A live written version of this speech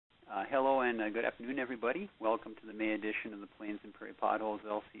Hello and good afternoon, everybody. Welcome to the May edition of the Plains and Prairie Potholes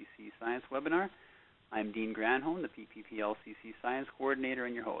LCC Science Webinar. I'm Dean Granholm, the PPP LCC Science Coordinator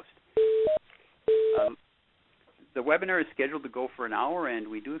and your host. The webinar is scheduled to go for an hour, and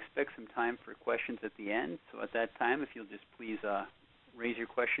we do expect some time for questions at the end. So at that time, if you'll just please raise your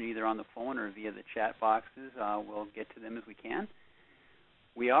question either on the phone or via the chat boxes, we'll get to them as we can.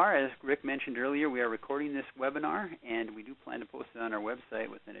 We are, as Rick mentioned earlier, we are recording this webinar, and we do plan to post it on our website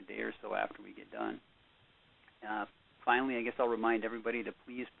within a day or so after we get done. Finally, I guess I'll remind everybody to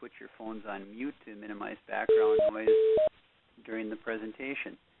please put your phones on mute to minimize background noise during the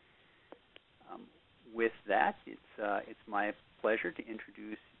presentation. With that, it's my pleasure to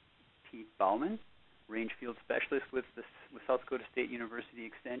introduce Pete Bauman, Range Field Specialist with South Dakota State University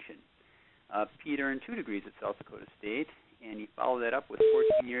Extension. Pete earned 2 degrees at South Dakota State, and he followed that up with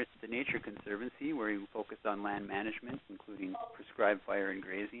 14 years at the Nature Conservancy, where he focused on land management, including prescribed fire and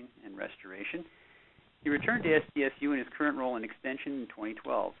grazing and restoration. He returned to SDSU in his current role in Extension in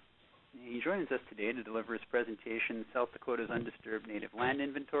 2012. He joins us today to deliver his presentation, South Dakota's Undisturbed Native Land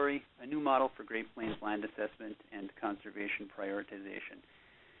Inventory, a new model for Great Plains land assessment and conservation prioritization.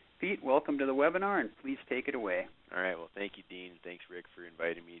 Pete, welcome to the webinar, and please take it away. All right. Well, thank you, Dean. Thanks, Rick, for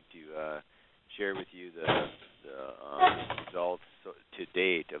inviting me to share with you the results to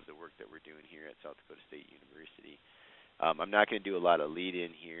date of the work that we're doing here at South Dakota State University. I'm not going to do a lot of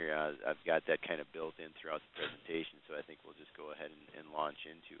lead-in here. I've got that kind of built in throughout the presentation, so I think we'll just go ahead and launch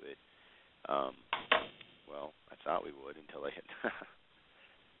into it. Well, I thought we would until I hit.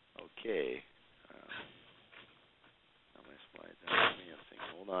 Okay. Now my slides are advancing.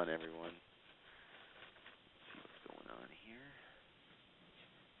 Hold on, everyone. Let's see what's going on here.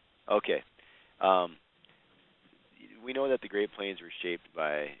 Okay. We know that the Great Plains were shaped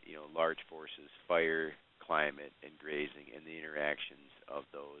by, large forces, fire, climate, and grazing, and the interactions of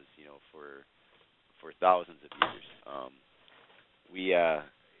those, for thousands of years.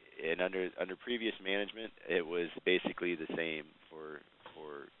 And under previous management, it was basically the same for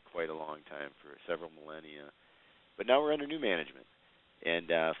quite a long time, for several millennia. But now we're under new management, and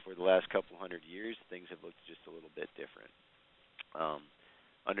for the last couple hundred years, things have looked just a little bit different.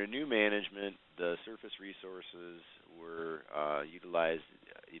 Under new management, the surface resources were utilized,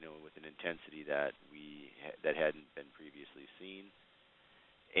 with an intensity that that hadn't been previously seen,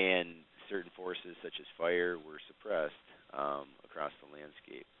 and certain forces such as fire were suppressed across the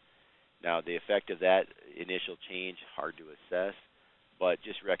landscape. Now, the effect of that initial change, hard to assess, but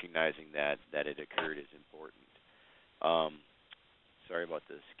just recognizing that it occurred is important. Sorry about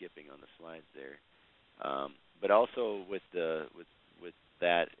the skipping on the slides there, but also with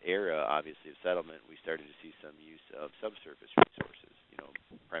that era, obviously, of settlement, we started to see some use of subsurface resources,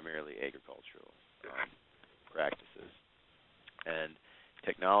 primarily agricultural practices. And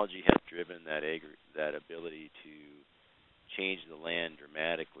technology has driven that ability to change the land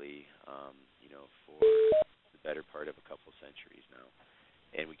dramatically, for the better part of a couple centuries now.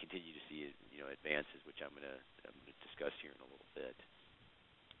 And we continue to see, advances, which I'm going to discuss here in a little bit.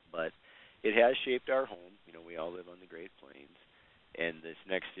 But it has shaped our home. We all live on the Great Plains. And this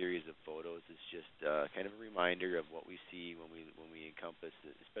next series of photos is just kind of a reminder of what we see when we encompass,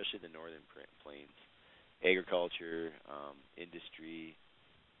 especially the northern plains, agriculture, industry,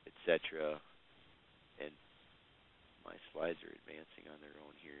 etc. And my slides are advancing on their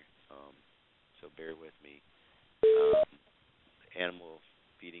own here, so bear with me. Animal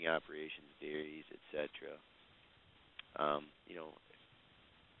feeding operations, dairies, etc.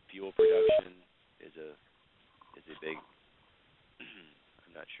 Fuel production is a big.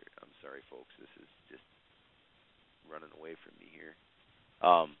 I'm not sure. I'm sorry, folks. This is just running away from me here.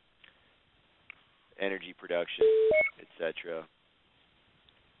 Energy production, etc.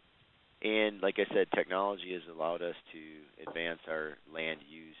 And like I said, technology has allowed us to advance our land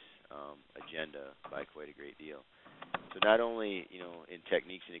use agenda by quite a great deal. So not only, in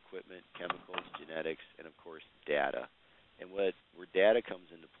techniques and equipment, chemicals, genetics, and of course data. And where data comes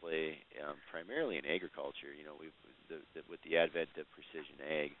into play, primarily in agriculture, with the advent of precision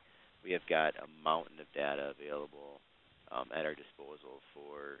ag, we have got a mountain of data available at our disposal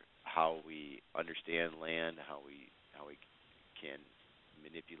for how we understand land, how we can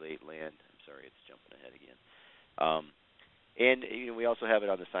manipulate land. I'm sorry, it's jumping ahead again. And we also have it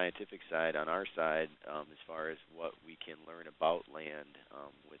on the scientific side, on our side, as far as what we can learn about land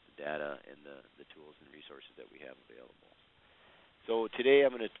with the data and the tools and resources that we have available. So today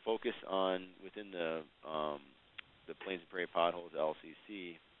I'm going to focus on, within the Plains and Prairie Potholes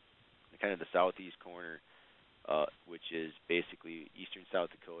LCC, kind of the southeast corner, which is basically eastern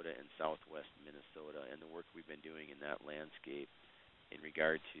South Dakota and southwest Minnesota, and the work we've been doing in that landscape in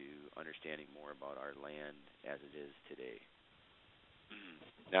regard to understanding more about our land as it is today.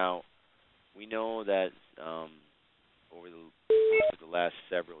 Now, we know that over the last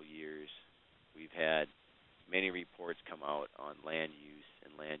several years, we've had many reports come out on land use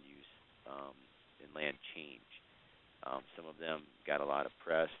and land change. Some of them got a lot of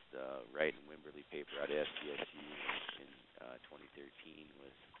press. The Wright and Wimberly paper out of SDSU in 2013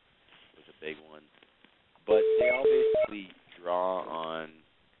 was a big one. But they all basically draw on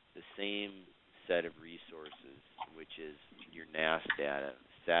the same set of resources, which is your NAS data,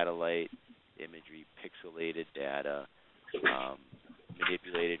 satellite imagery, pixelated data,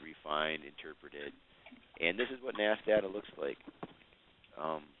 manipulated, refined, interpreted. And this is what NAS data looks like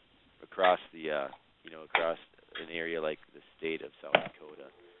across across an area like the state of South Dakota,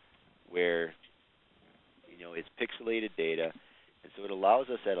 where it's pixelated data, and so it allows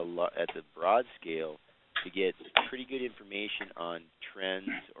us at the broad scale to get pretty good information on trends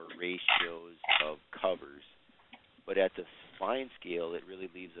or ratios of covers, but at the fine scale, it really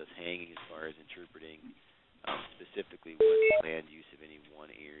leaves us hanging as far as interpreting specifically what the land use of any one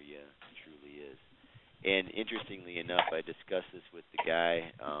area truly is. And interestingly enough, I discussed this with the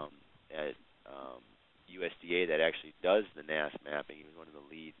guy at USDA that actually does the NAS mapping. He was one of the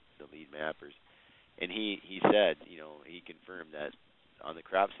lead mappers, and he said, he confirmed that on the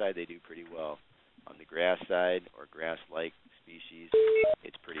crop side they do pretty well. On the grass side or grass-like species,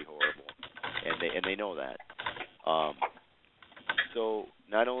 it's pretty horrible, and they know that. So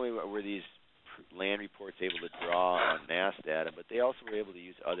not only were these land reports able to draw on NAS data, but they also were able to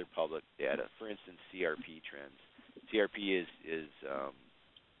use other public data. For instance, CRP trends. CRP is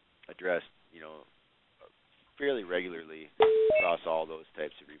addressed, fairly regularly across all those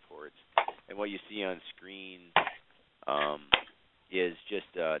types of reports. And what you see on screen is just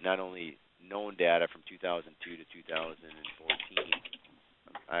not only known data from 2002 to 2014.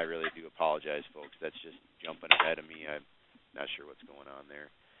 I really do apologize, folks. That's just jumping ahead of me. I'm not sure what's going on there.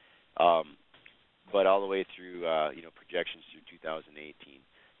 But all the way through, projections through 2018.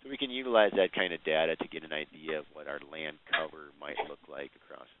 So we can utilize that kind of data to get an idea of what our land cover might look like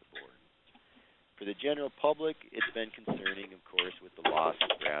across the board. For the general public, it's been concerning, of course, with the loss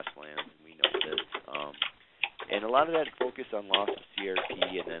of grasslands, and we know this. And a lot of that focus on loss of CRP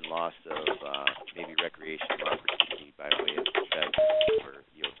and then loss of maybe recreational opportunity by way of pheasants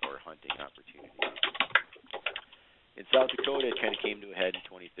or hunting opportunity. In South Dakota, it kind of came to a head in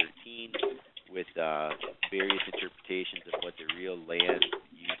 2013 with various interpretations of what the real land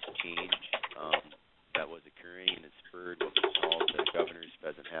use change that was occurring, and it spurred what was called the Governor's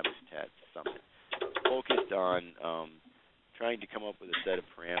Pheasant Habitat Summit, focused on trying to come up with a set of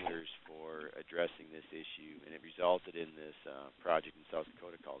parameters for addressing this issue, and it resulted in this project in South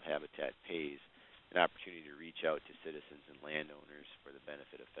Dakota called Habitat Pays, an opportunity to reach out to citizens and landowners for the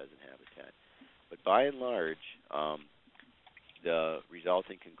benefit of pheasant habitat. But by and large, the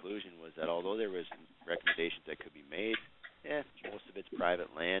resulting conclusion was that although there was recommendations that could be made, most of it's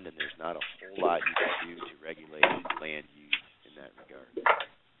private land, and there's not a whole lot you can do to regulate land use in that regard.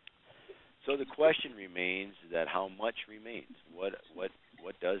 So the question remains that how much remains? What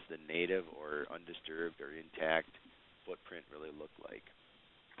does the native or undisturbed or intact footprint really look like?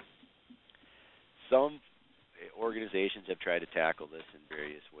 Some organizations have tried to tackle this in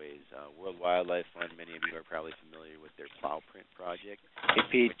various ways. World Wildlife Fund, many of you are probably familiar with their plow print project. Hey,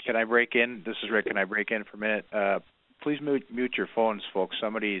 Pete, can I break in? This is Rick. Can I break in for a minute? Please mute your phones, folks.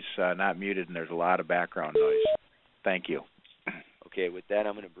 Somebody's not muted, and there's a lot of background noise. Thank you. Okay, with that,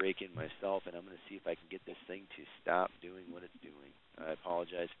 I'm going to break in myself, and I'm going to see if I can get this thing to stop doing what it's doing. I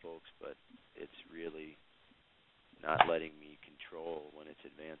apologize, folks, but it's really not letting me control when it's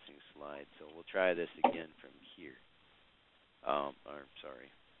advancing slides. So we'll try this again from here.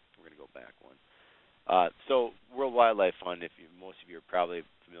 Sorry, we're going to go back one. So World Wildlife Fund, most of you are probably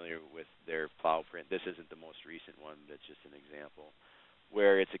familiar with their plow print. This isn't the most recent one, but it's just an example,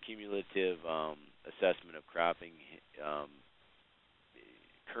 where it's a cumulative assessment of cropping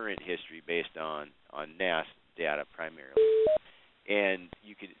current history based on NAS data primarily, and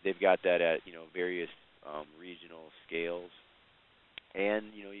they've got that at various regional scales,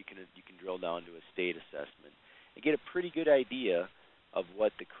 and you can drill down to a state assessment and get a pretty good idea of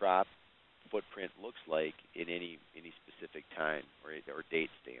what the crop footprint looks like in any specific time or date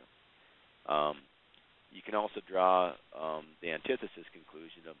stamp. You can also draw the antithesis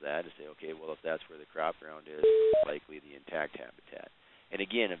conclusion of that to say, okay, well, if that's where the crop ground is, likely the intact habitat. And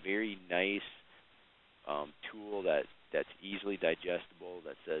again, a very nice tool that's easily digestible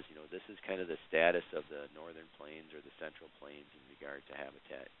that says, this is kind of the status of the northern plains or the central plains in regard to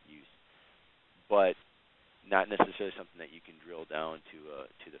habitat use. But not necessarily something that you can drill down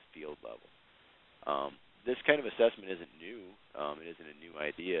to the field level. This kind of assessment isn't new. It isn't a new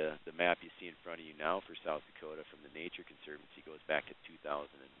idea. The map you see in front of you now for South Dakota from the Nature Conservancy goes back to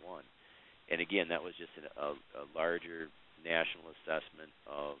 2001. And again, that was just a larger national assessment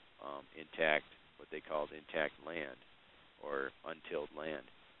of intact, what they called intact land or untilled land.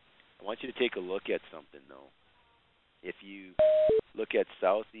 I want you to take a look at something, though. If you look at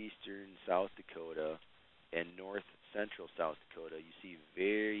southeastern South Dakota and north central South Dakota, you see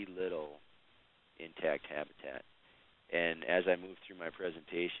very little intact habitat. And as I move through my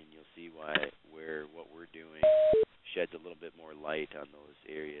presentation, you'll see where what we're doing sheds a little bit more light on those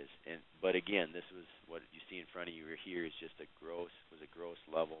areas. But again, this was what you see in front of you here is just a gross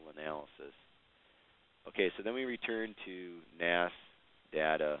level analysis. Okay, so then we return to NAS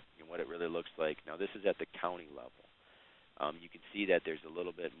data and what it really looks like. Now this is at the county level. You can see that there's a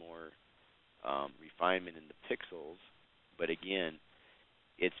little bit more refinement in the pixels, but again,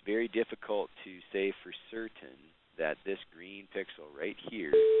 it's very difficult to say for certain that this green pixel right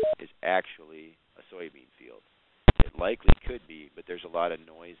here is actually a soybean field. It likely could be, but there's a lot of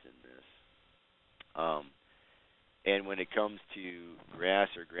noise in this. And when it comes to grass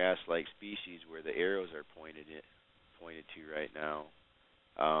or grass-like species where the arrows are pointed to right now,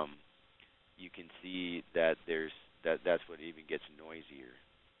 you can see that that's what even gets noisier.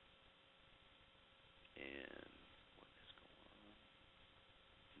 And what is going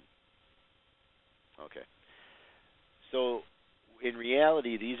on? Okay. So in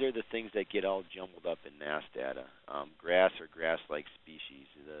reality, these are the things that get all jumbled up in NAS data. Grass or grass-like species,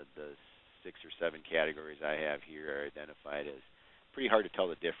 the 6 or 7 categories I have here are identified as pretty hard to tell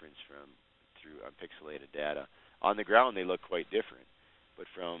the difference through unpixelated data. On the ground, they look quite different, but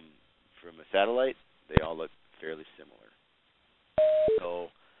from a satellite, they all look fairly similar.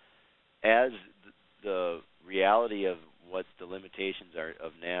 So as the reality of what the limitations are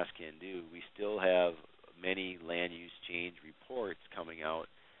of NAS can do, we still have many land use change reports coming out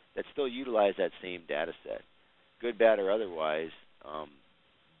that still utilize that same data set. Good, bad, or otherwise,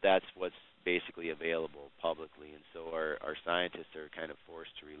 that's what's basically available publicly, and so our scientists are kind of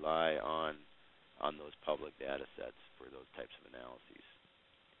forced to rely on those public data sets for those types of analyses.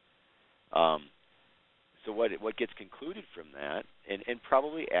 So what gets concluded from that, and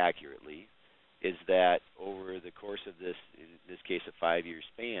probably accurately, is that over the course of this, in this case, a 5-year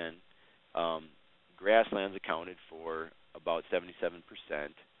span, grasslands accounted for about 77%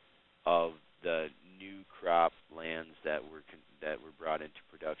 of the new crop lands that were brought into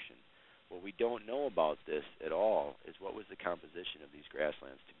production. What we don't know about this at all is what was the composition of these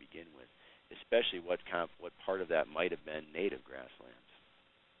grasslands to begin with, especially what part of that might have been native grasslands.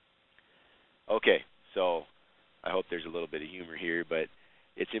 Okay, so I hope there's a little bit of humor here, but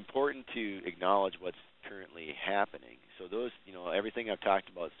it's important to acknowledge what's currently happening. So those, everything I've talked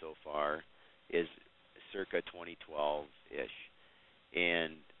about so far is circa 2012-ish.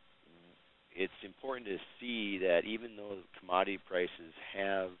 And it's important to see that even though commodity prices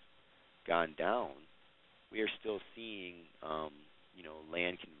have gone down, we are still seeing,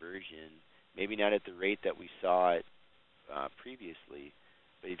 land conversion, maybe not at the rate that we saw it previously,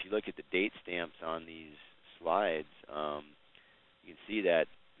 but if you look at the date stamps on these slides, you can see that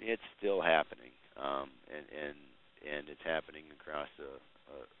it's still happening, and it's happening across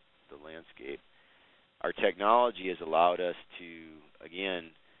the landscape. Our technology has allowed us to, again,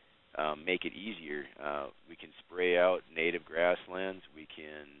 make it easier. We can spray out native grasslands. We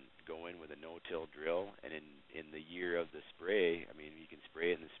can go in with a no-till drill, and in the year of the spray, you can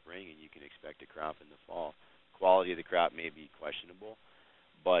spray it in the spring, and you can expect a crop in the fall. Quality of the crop may be questionable,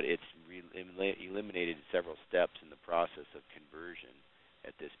 but it's eliminated several steps in the process of conversion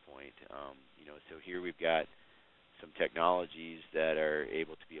at this point. So here we've got some technologies that are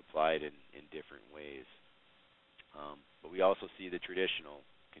able to be applied in different ways. But we also see the traditional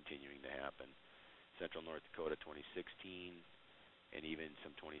continuing to happen. Central North Dakota 2016, and even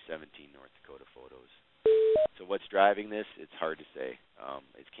some 2017 North Dakota photos. So what's driving this? It's hard to say.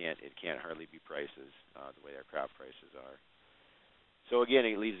 It can't hardly be prices, the way our crop prices are. So again,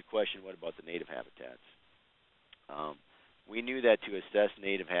 it leaves the question, what about the native habitats? We knew that to assess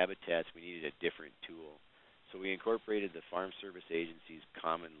native habitats, we needed a different tool. So we incorporated the Farm Service Agency's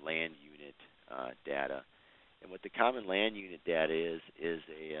Common Land Unit data. And what the Common Land Unit data is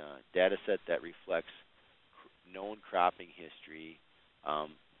a data set that reflects known cropping history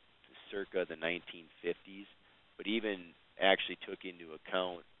circa the 1950s, but even actually took into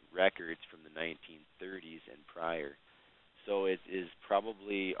account records from the 1930s and prior. So it is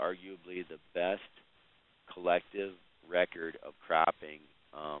probably arguably the best collective record of cropping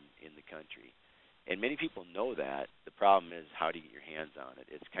in the country. And many people know that. The problem is, how do you get your hands on it?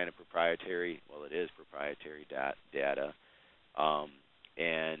 It's kind of proprietary. Well, it is proprietary data,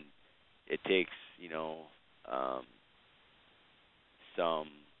 and it takes, um, some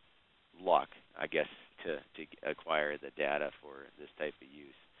luck, I guess, to acquire the data for this type of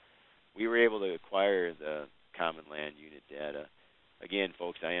use. We were able to acquire the Common Land Unit data. Again,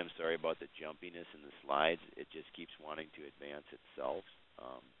 folks, I am sorry about the jumpiness in the slides. It just keeps wanting to advance itself.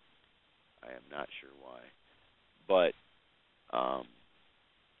 I am not sure why, but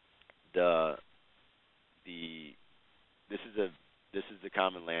the this is the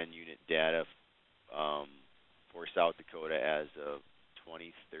Common Land Unit data for South Dakota as of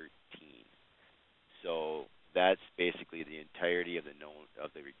 2013. So that's basically the entirety of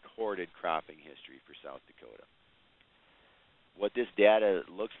the recorded cropping history for South Dakota. What this data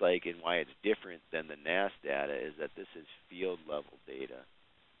looks like and why it's different than the NASS data is that this is field level data.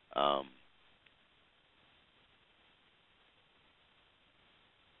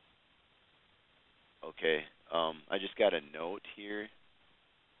 Okay, I just got a note here.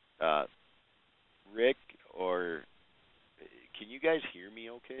 Rick, or can you guys hear me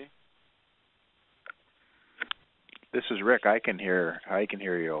okay? This is Rick. I can hear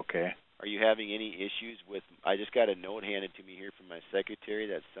you okay. Are you having any issues with? I just got a note handed to me here from my secretary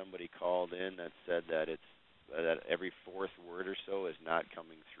that somebody called in that said that that every fourth word or so is not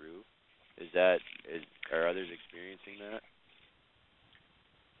coming through. Are others experiencing that?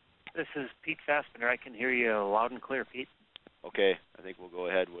 This is Pete Fassbender. I can hear you loud and clear, Pete. Okay, I think we'll go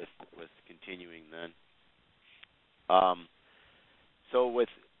ahead with continuing then. So with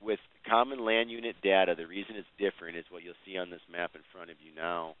Common Land Unit data, the reason it's different is what you'll see on this map in front of you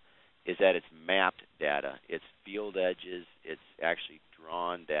now, is that it's mapped data. It's field edges. It's actually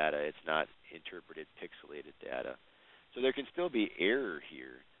drawn data. It's not interpreted pixelated data. So there can still be error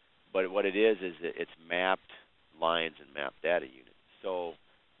here, but what it is that it's mapped lines and mapped data units. So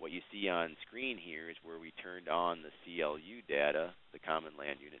what you see on screen here is where we turned on the CLU data, the Common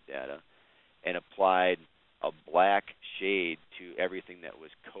Land Unit data, and applied a black shade to everything that was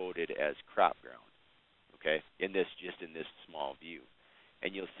coded as crop ground, okay, in this small view.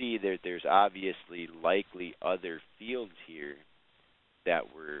 And you'll see that there's obviously likely other fields here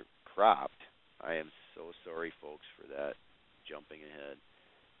that were cropped. I am so sorry, folks, for that, jumping ahead.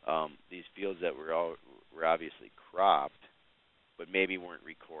 These fields that were obviously cropped, but maybe weren't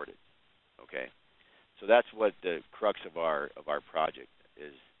recorded, okay? So that's what the crux of our project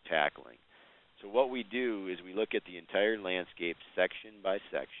is tackling. So what we do is we look at the entire landscape section by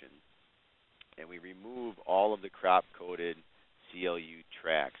section, and we remove all of the crop-coded CLU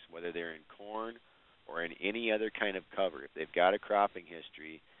tracks, whether they're in corn or in any other kind of cover. If they've got a cropping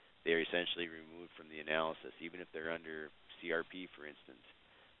history, they're essentially removed from the analysis, even if they're under CRP, for instance.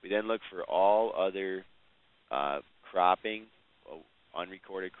 We then look for all other cropping,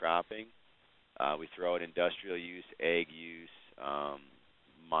 unrecorded cropping. We throw out industrial use, ag use,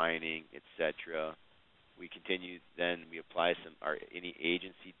 mining, etc. We continue, then we apply any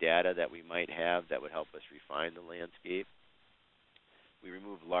agency data that we might have that would help us refine the landscape. We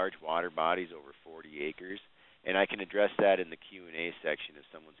remove large water bodies over 40 acres, and I can address that in the Q&A section if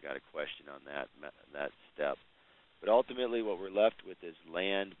someone's got a question on that step. But ultimately what we're left with is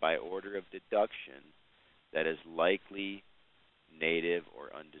land by order of deduction that is likely native or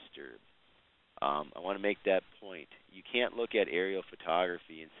undisturbed. I want to make that point. You can't look at aerial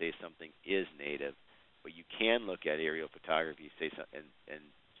photography and say something is native, but you can look at aerial photography and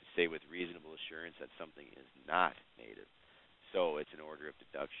say with reasonable assurance that something is not native. So it's an order of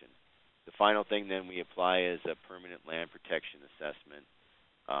deduction. The final thing then we apply is a permanent land protection assessment.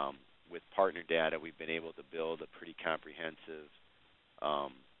 With partner data, we've been able to build a pretty comprehensive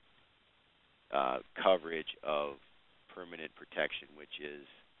coverage of permanent protection, which is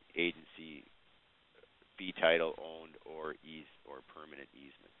agency fee title owned or permanent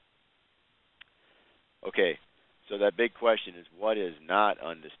easement. Okay, so that big question is, what is not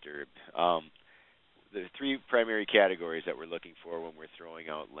undisturbed? The three primary categories that we're looking for when we're throwing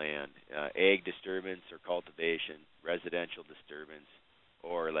out land: ag disturbance or cultivation, residential disturbance,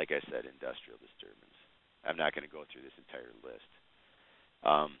 or, like I said, industrial disturbance. I'm not going to go through this entire list.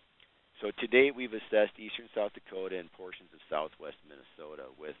 So to date, we've assessed eastern South Dakota and portions of southwest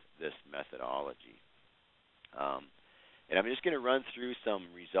Minnesota with this methodology. And I'm just going to run through some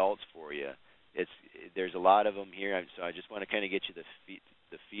results for you. There's a lot of them here, so I just want to kind of get you the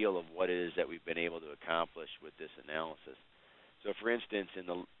feel of what it is that we've been able to accomplish with this analysis. So, for instance, in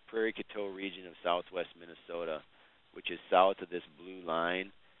the Prairie Coteau region of southwest Minnesota, which is south of this blue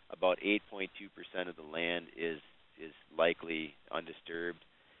line, about 8.2% of the land is likely undisturbed,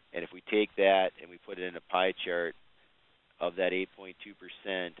 And if we take that and we put it in a pie chart of that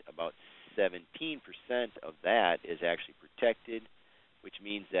 8.2%, about 17% of that is actually protected, which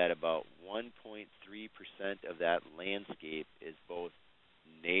means that about 1.3% of that landscape is both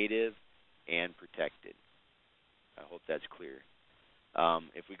native and protected. I hope that's clear.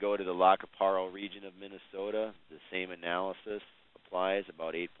 If we go to the Lacaparo region of Minnesota, the same analysis applies,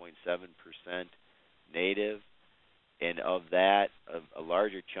 about 8.7% native, and of that, a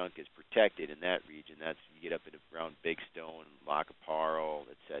larger chunk is protected in that region. That's, you get up at around Big Stone, Lacaparo,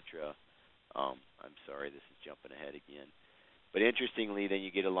 etc. I'm sorry, this is jumping ahead again. But interestingly, then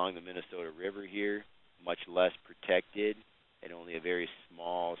you get along the Minnesota River here, much less protected, and only a very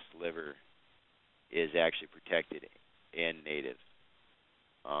small sliver is actually protected and native.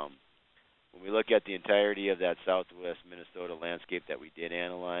 When we look at the entirety of that southwest Minnesota landscape that we did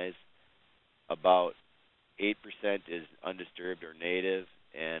analyze, about 8% is undisturbed or native,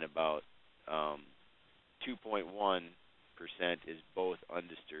 and about 2.1% is both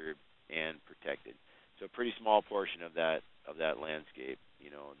undisturbed and protected. So a pretty small portion of that landscape. You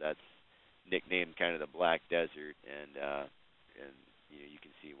know, that's nicknamed kind of the Black Desert, and you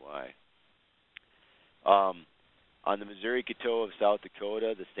can see why. On the Missouri Coteau of South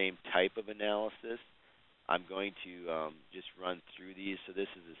Dakota, the same type of analysis. I'm going to just run through these. So this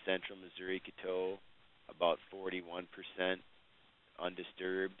is the central Missouri Coteau, about 41%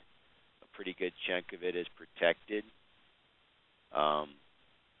 undisturbed. A pretty good chunk of it is protected.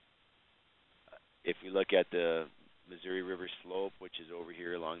 If we look at the Missouri River Slope, which is over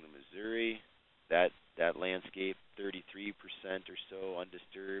here along the Missouri, that landscape, 33% or so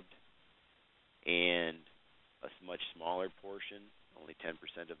undisturbed, and a much smaller portion, only 10%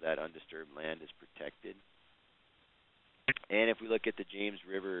 of that undisturbed land is protected. And if we look at the James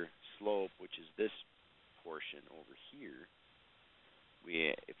River Slope, which is this portion over here,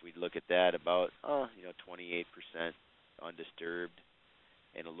 if we look at that, about 28% undisturbed,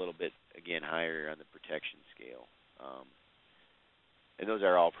 and a little bit again higher on the protection scale. And those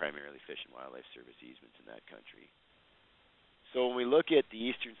are all primarily Fish and Wildlife Service easements in that country. So when we look at the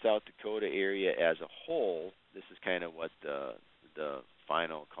eastern South Dakota area as a whole, this is kind of what the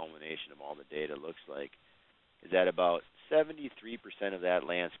final culmination of all the data looks like, is that about 73% of that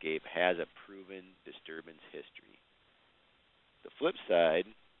landscape has a proven disturbance history. The flip side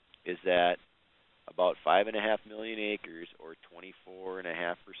is that about 5.5 million acres, or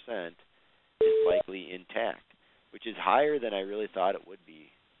 24.5%, is likely intact, which is higher than I really thought it would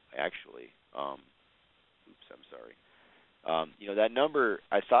be, actually. I'm sorry. That number,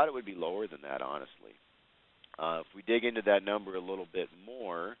 I thought it would be lower than that, honestly. If we dig into that number a little bit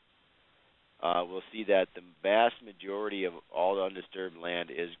more, we'll see that the vast majority of all the undisturbed land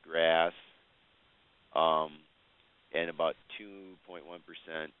is grass, and about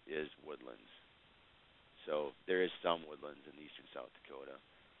 2.1% is woodlands. So there is some woodlands in eastern South Dakota.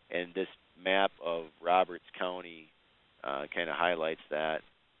 And this map of Roberts County kind of highlights that.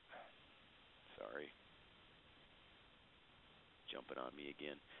 Sorry. Jumping on me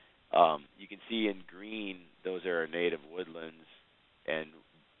again. You can see in green, those are our native woodlands, and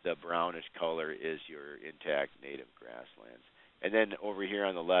the brownish color is your intact native grasslands. And then over here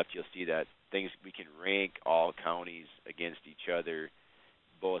on the left, you'll see that we can rank all counties against each other,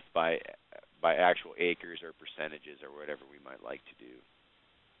 both by actual acres or percentages or whatever we might like to do.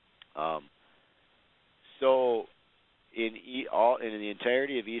 So in the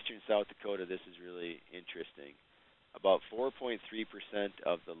entirety of eastern South Dakota, this is really interesting. About 4.3%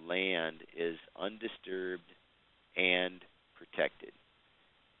 of the land is undisturbed and protected.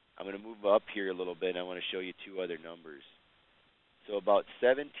 I'm going to move up here a little bit, and I want to show you two other numbers. So about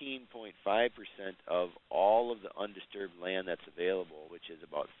 17.5% of all of the undisturbed land that's available, which is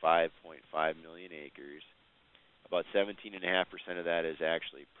about 5.5 million acres, about 17.5% of that is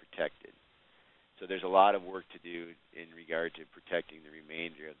actually protected. So there's a lot of work to do in regard to protecting the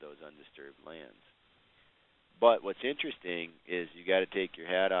remainder of those undisturbed lands. But what's interesting is you got to take your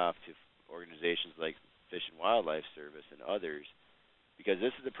hat off to organizations like Fish and Wildlife Service and others, because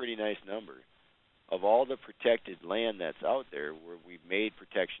this is a pretty nice number. Of all the protected land that's out there where we've made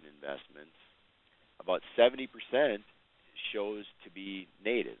protection investments, about 70% shows to be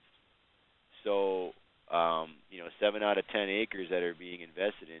native. So, 7 out of 10 acres that are being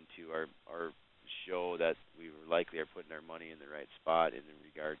invested into are show that we likely are putting our money in the right spot in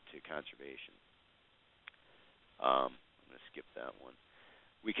regard to conservation. I'm going to skip that one.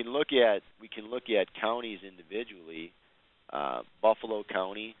 We can look at counties individually. Buffalo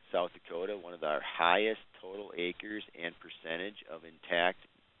County, South Dakota, one of our highest total acres and percentage of intact,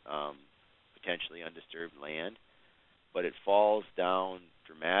 potentially undisturbed land, but it falls down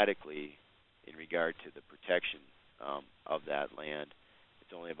dramatically in regard to the protection of that land.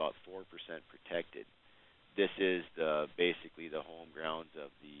 It's only about 4% protected. This is basically the home grounds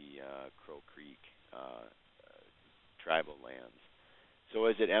of the Crow Creek tribal lands. So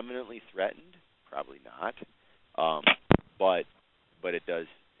is it eminently threatened? Probably not. But it does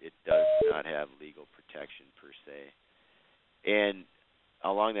not have legal protection per se. And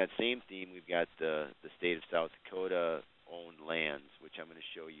along that same theme, we've got the state of South Dakota owned lands, which I'm going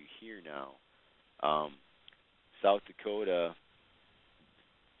to show you here now. South Dakota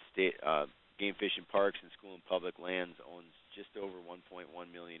State Game Fish and Parks and School and Public Lands owns just over 1.1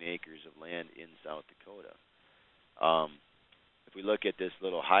 million acres of land in South Dakota. If we look at this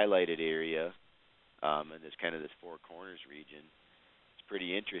little highlighted area, and this kind of this Four Corners region, it's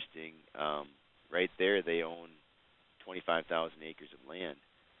pretty interesting. Right there, they own 25,000 acres of land.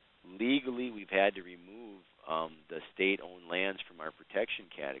 Legally, we've had to remove the state-owned lands from our protection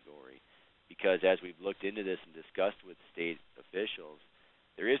category because as we've looked into this and discussed with state officials,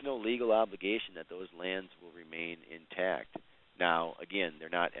 there is no legal obligation that those lands will remain intact. Now, again,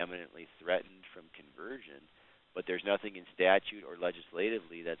 they're not eminently threatened from conversion, but there's nothing in statute or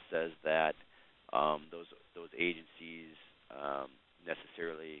legislatively that says that those agencies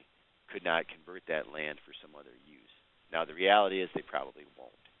necessarily could not convert that land for some other use. Now, the reality is they probably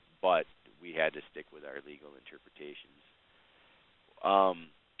won't, but we had to stick with our legal interpretations.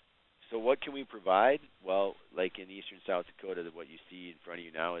 So what can we provide? Well, like in eastern South Dakota, what you see in front of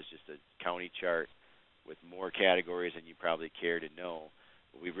you now is just a county chart with more categories than you probably care to know.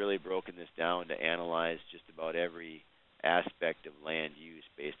 But we've really broken this down to analyze just about every aspect of land use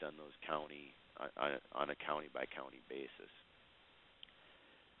based on those county on a county by county basis.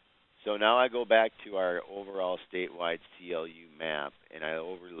 So now I go back to our overall statewide CLU map and I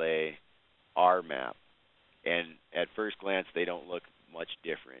overlay our map. And at first glance, they don't look much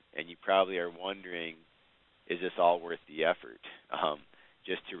different. And you probably are wondering, is this all worth the effort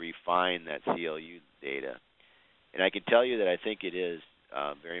just to refine that CLU data? And I can tell you that I think it is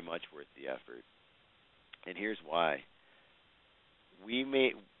very much worth the effort. And here's why.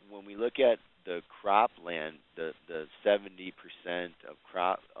 When we look at the cropland, the 70%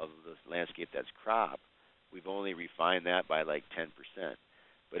 of the landscape that's crop, we've only refined that by like 10%.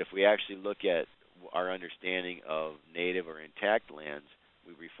 But if we actually look at our understanding of native or intact lands,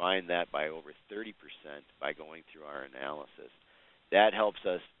 we refine that by over 30% by going through our analysis. That helps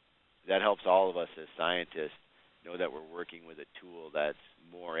all of us as scientists know that we're working with a tool that's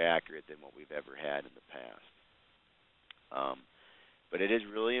more accurate than what we've ever had in the past. But it is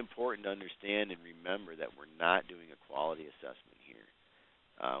really important to understand and remember that we're not doing a quality assessment here.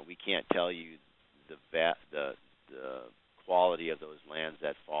 We can't tell you the quality of those lands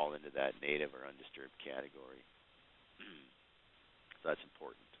that fall into that native or undisturbed category. So that's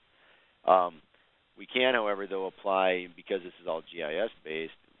important. We can, however, though, apply, because this is all GIS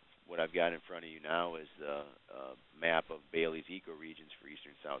based, what I've got in front of you now is the map of Bailey's ecoregions for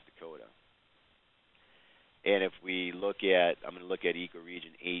eastern South Dakota. And if we look at, I'm going to look at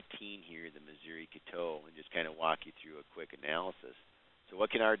ecoregion 18 here, the Missouri-Coteau, and just kind of walk you through a quick analysis. So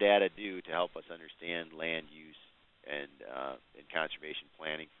what can our data do to help us understand land use and conservation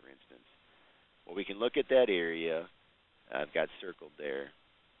planning, for instance? Well, we can look at that area. I've got circled there.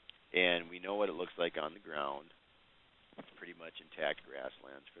 And we know what it looks like on the ground. It's pretty much intact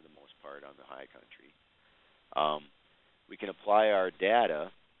grasslands for the most part on the high country. We can apply our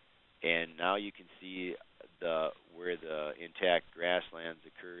data, and now you can see where the intact grasslands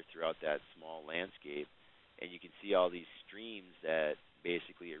occur throughout that small landscape, and you can see all these streams that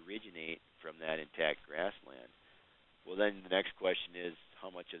basically originate from that intact grassland. Well, then the next question is, how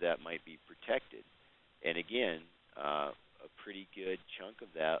much of that might be protected? And again, a pretty good chunk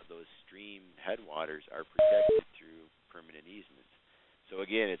of those stream headwaters are protected through permanent easements. So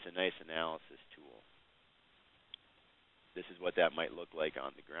again, it's a nice analysis tool. This is what that might look like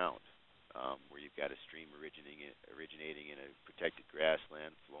on the ground, where you've got a stream originating in a protected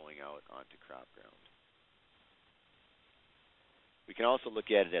grassland flowing out onto crop ground. We can also look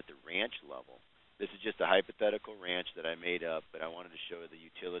at it at the ranch level. This is just a hypothetical ranch that I made up, but I wanted to show the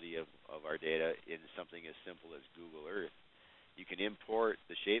utility of our data in something as simple as Google Earth. You can import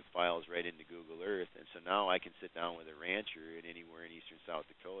the shape files right into Google Earth, and so now I can sit down with a rancher anywhere in eastern South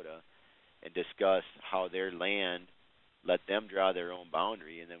Dakota and discuss how their land, let them draw their own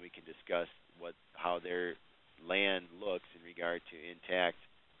boundary, and then we can discuss how their land looks in regard to intact,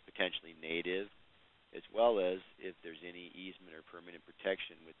 potentially native, as well as if there's any easement or permanent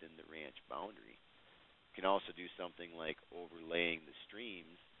protection within the ranch boundary. You can also do something like overlaying the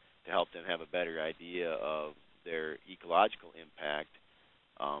streams to help them have a better idea of their ecological impact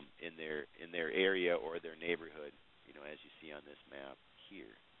in their area or their neighborhood, as you see on this map here.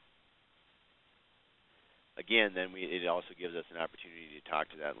 Again, then it also gives us an opportunity to talk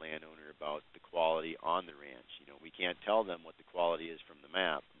to that landowner about the quality on the ranch. We can't tell them what the quality is from the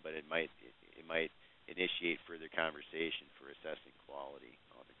map, but it might initiate further conversation for assessing quality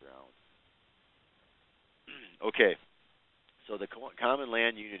on the ground. Okay, so the common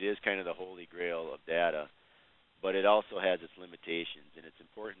land unit is kind of the holy grail of data, but it also has its limitations, and it's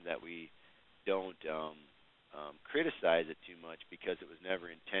important that we don't criticize it too much because it was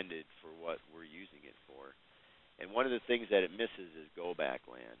never intended for what we're using it for. And one of the things that it misses is go-back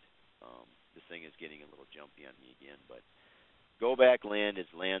land. This thing is getting a little jumpy on me again, but go-back land is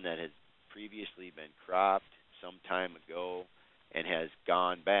land that has previously been cropped some time ago and has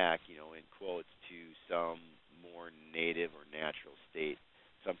gone back, in quotes, to some more native or natural state,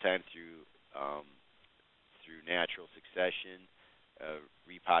 sometimes through natural succession,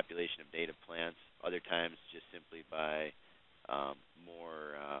 repopulation of native plants, other times just simply by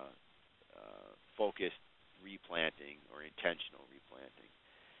more focused replanting or intentional replanting.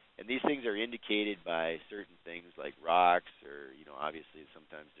 And these things are indicated by certain things like rocks, or obviously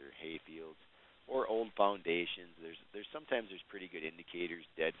sometimes they're hay fields, or old foundations. Sometimes there's pretty good indicators,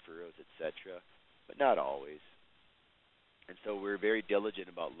 dead furrows, etc., but not always. And so we're very diligent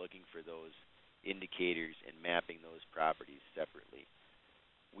about looking for those indicators and mapping those properties separately.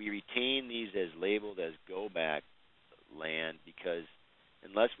 We retain these as labeled as go-back land because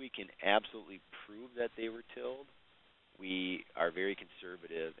unless we can absolutely prove that they were tilled, we are very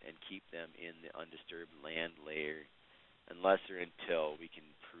conservative and keep them in the undisturbed land layer unless or until we can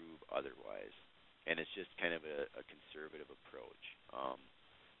prove otherwise. And it's just kind of a conservative approach.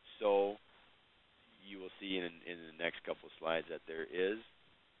 So you will see in the next couple of slides that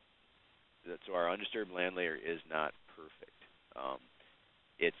so our undisturbed land layer is not perfect.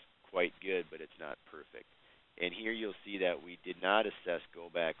 It's quite good, but it's not perfect. And here you'll see that we did not assess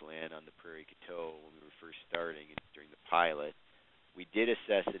go-back land on the Prairie Coteau when we were first starting during the pilot. We did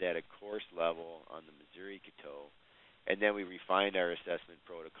assess it at a course level on the Missouri Coteau, and then we refined our assessment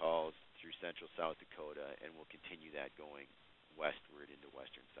protocols through central South Dakota, and we'll continue that going westward into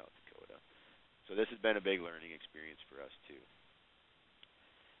western South Dakota. So this has been a big learning experience for us, too.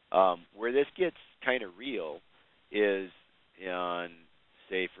 Where this gets kind of real is on,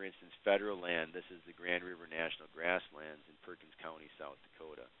 say, for instance, federal land. This is the Grand River National Grasslands in Perkins County, South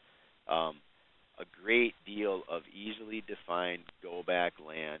Dakota. A great deal of easily defined go-back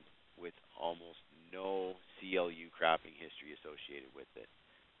land with almost no CLU cropping history associated with it.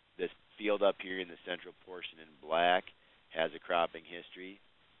 This field up here in the central portion in black has a cropping history.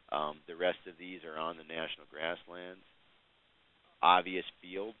 The rest of these are on the national grasslands. Obvious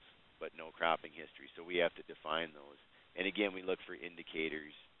fields, but no cropping history. So we have to define those. And again, we look for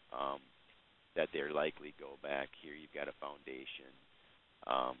indicators that they're likely go back. Here you've got a foundation.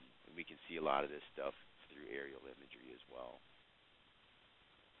 We can see a lot of this stuff through aerial imagery as well.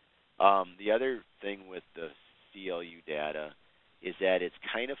 The other thing with the CLU data is that it's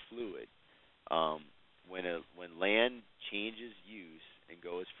kind of fluid. When land changes use and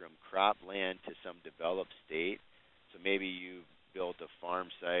goes from crop land to some developed state, so maybe you built a farm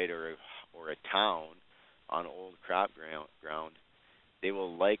site or a town on old crop ground, they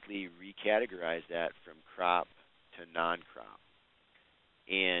will likely recategorize that from crop to non-crop.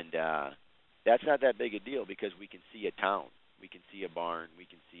 And that's not that big a deal because we can see a town, we can see a barn, we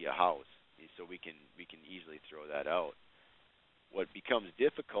can see a house, so we can easily throw that out. What becomes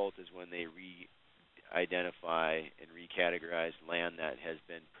difficult is when they re-identify and recategorize land that has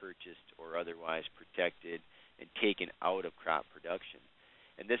been purchased or otherwise protected and taken out of crop production.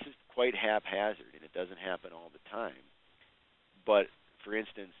 And this is quite haphazard, and it doesn't happen all the time. But, for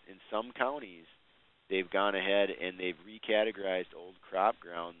instance, in some counties, they've gone ahead and they've recategorized old crop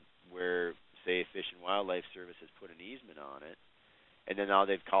ground where, say, Fish and Wildlife Service has put an easement on it, and then now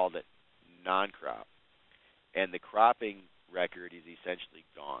they've called it non-crop. And the cropping record is essentially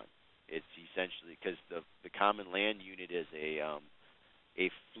gone. It's essentially because the common land unit is a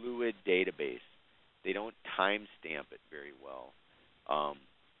fluid database. They don't timestamp it very well.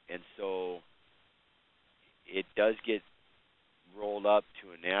 And so it does get rolled up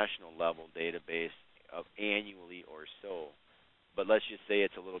to a national level database of annually or so. But let's just say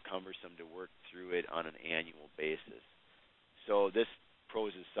it's a little cumbersome to work through it on an annual basis. So this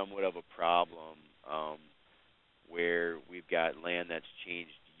poses somewhat of a problem where we've got land that's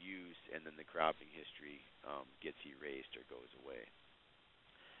changed use and then the cropping history gets erased or goes away.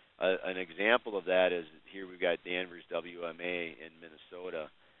 An example of that is here we've got Danvers WMA in Minnesota,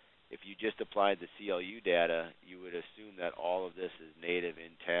 if you just applied the CLU data, you would assume that all of this is native,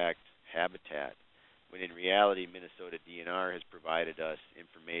 intact habitat, when in reality, Minnesota DNR has provided us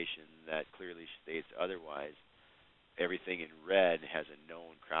information that clearly states otherwise. Everything in red has a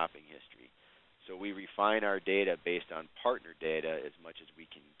known cropping history. So we refine our data based on partner data as much as we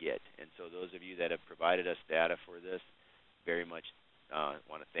can get. And so those of you that have provided us data for this, very much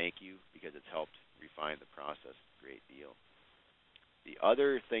want to thank you, because it's helped refine the process a great deal. The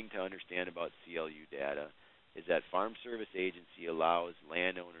other thing to understand about CLU data is that Farm Service Agency allows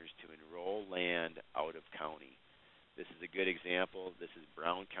landowners to enroll land out of county. This is a good example. This is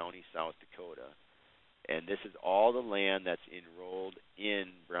Brown County, South Dakota. And this is all the land that's enrolled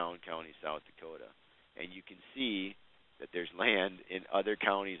in Brown County, South Dakota. And you can see that there's land in other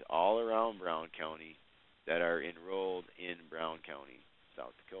counties all around Brown County that are enrolled in Brown County,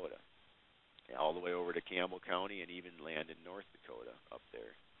 South Dakota, all the way over to Campbell County, and even land in North Dakota up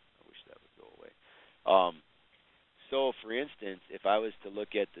there. I wish that would go away. So, for instance, if I was to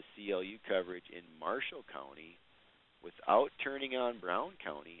look at the CLU coverage in Marshall County, without turning on Brown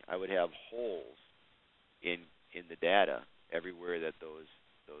County, I would have holes in the data everywhere that those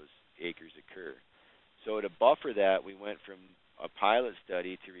acres occur. So to buffer that, we went from a pilot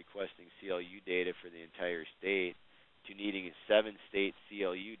study to requesting CLU data for the entire state to needing 7-state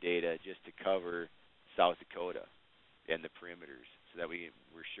CLU data just to cover South Dakota and the perimeters, so that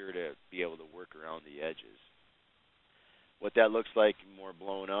we're sure to be able to work around the edges. What that looks like more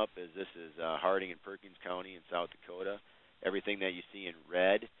blown up is this is Harding and Perkins County in South Dakota. Everything that you see in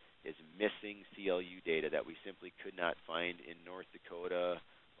red is missing CLU data that we simply could not find in North Dakota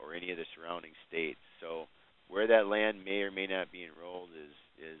or any of the surrounding states. So where that land may or may not be enrolled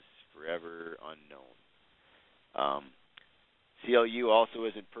is forever unknown. CLU also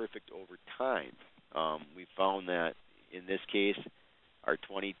isn't perfect over time. We found that in this case, our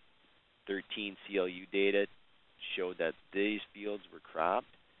 2013 CLU data showed that these fields were cropped,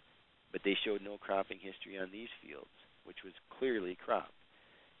 but they showed no cropping history on these fields, which was clearly cropped.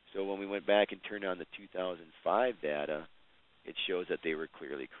 So when we went back and turned on the 2005 data, it shows that they were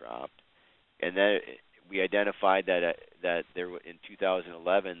clearly cropped. And then we identified that there in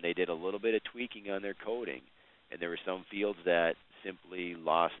 2011 they did a little bit of tweaking on their coding, and there were some fields that simply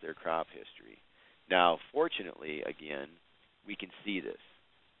lost their crop history. Now, fortunately, again, we can see this.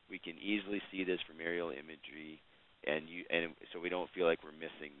 We can easily see this from aerial imagery, and so we don't feel like we're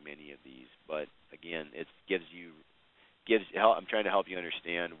missing many of these. But again, it gives help. I'm trying to help you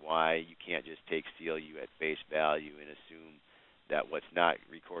understand why you can't just take CLU at face value and assume that what's not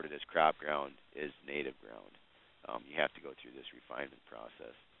recorded as crop ground is native ground. You have to go through this refinement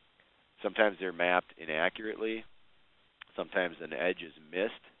process. Sometimes they're mapped inaccurately. Sometimes an edge is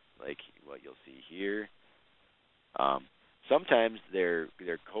missed, like what you'll see here. Sometimes they're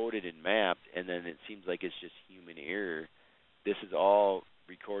coded and mapped, and then it seems like it's just human error. This is all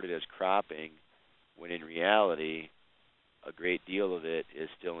recorded as cropping, when in reality, a great deal of it is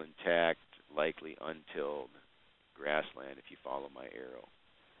still intact, likely untilled grassland, if you follow my arrow.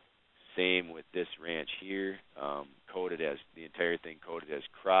 Same with this ranch here, coded as the entire thing coded as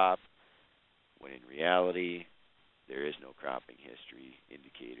crop, when in reality, there is no cropping history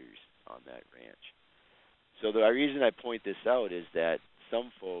indicators on that ranch. So the reason I point this out is that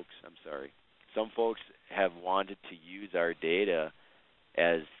some folks have wanted to use our data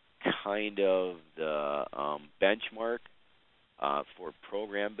as kind of the benchmark for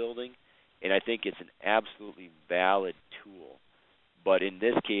program building, and I think it's an absolutely valid tool. But in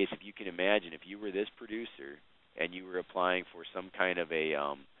this case, if you can imagine, if you were this producer and you were applying for some kind of a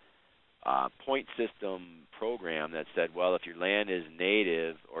point system program that said, well, if your land is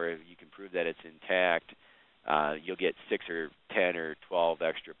native or if you can prove that it's intact, you'll get 6 or 10 or 12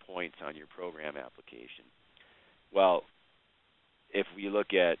 extra points on your program application. Well, if we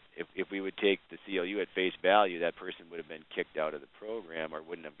look at, if we would take the CLU at face value, that person would have been kicked out of the program or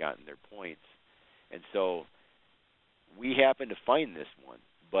wouldn't have gotten their points. And so we happen to find this one,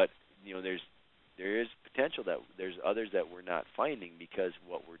 but there is potential that there's others that we're not finding, because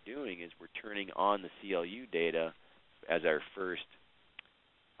what we're doing is we're turning on the CLU data as our first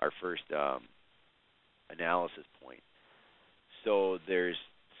analysis point. So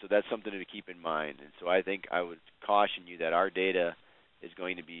that's something to keep in mind. And so I think I would caution you that our data is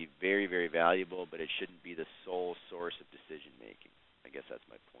going to be very, very valuable, but it shouldn't be the sole source of decision making. I guess that's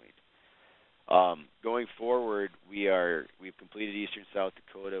my point. Going forward, we've completed eastern South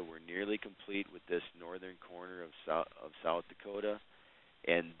Dakota. We're nearly complete with this northern corner of South Dakota.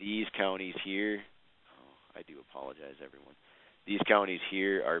 And these counties here, I do apologize, everyone. These counties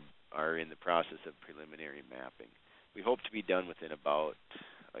here are in the process of preliminary mapping. We hope to be done within about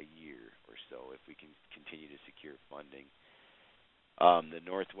a year or so if we can continue to secure funding. The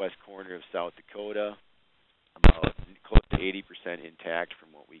northwest corner of South Dakota, about close to 80% intact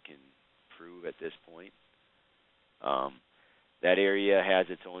from what we can prove at this point. That area has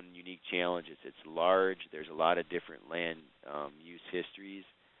its own unique challenges. It's large. There's a lot of different land use histories.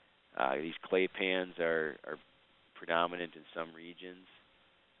 These clay pans are predominant in some regions.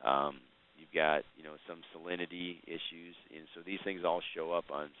 You've got some salinity issues, and so these things all show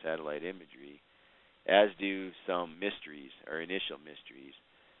up on satellite imagery, as do some mysteries or initial mysteries.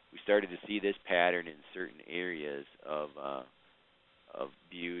 We started to see this pattern in certain areas of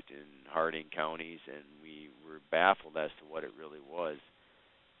Butte and Harding counties, and we were baffled as to what it really was.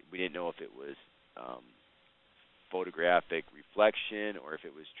 We didn't know if it was photographic reflection or if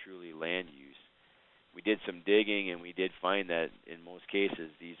it was truly land use. We did some digging, and we did find that in most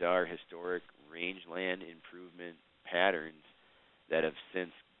cases these are historic rangeland improvement patterns that have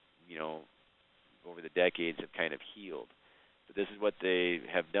since, over the decades have kind of healed. But this is what they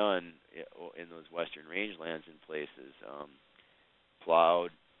have done in those western rangelands in places.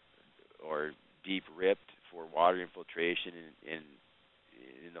 Plowed or deep ripped for water infiltration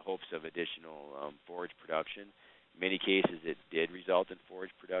in the hopes of additional forage production. In many cases, it did result in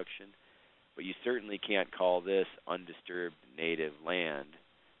forage production, but you certainly can't call this undisturbed native land,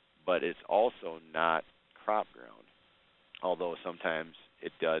 but it's also not crop ground, although sometimes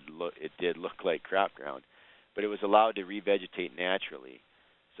it did look like crop ground, but it was allowed to revegetate naturally.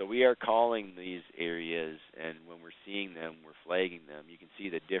 So we are calling these areas, and when we're seeing them, we're flagging them. You can see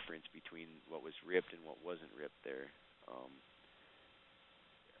the difference between what was ripped and what wasn't ripped there.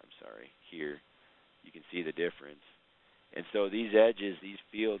 Here. You can see the difference. And so these edges, these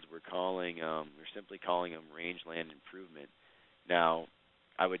fields, we're simply calling them rangeland improvement. Now,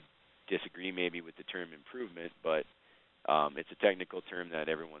 I would disagree maybe with the term improvement, but it's a technical term that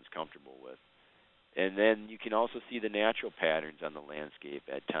everyone's comfortable with. And then you can also see the natural patterns on the landscape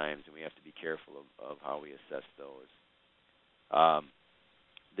at times, and we have to be careful of how we assess those.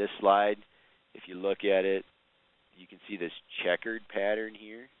 This slide, if you look at it, you can see this checkered pattern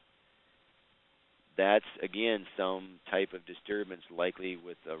here. That's, again, some type of disturbance, likely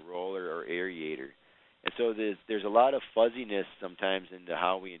with a roller or aerator. And so there's a lot of fuzziness sometimes into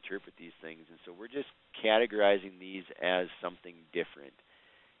how we interpret these things, and so we're just categorizing these as something different.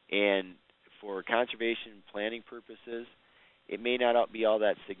 And for conservation planning purposes, it may not be all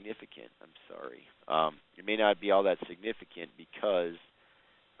that significant. It may not be all that significant because,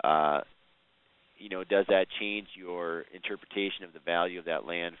 does that change your interpretation of the value of that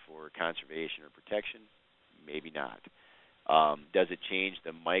land for conservation or protection? Maybe not. Does it change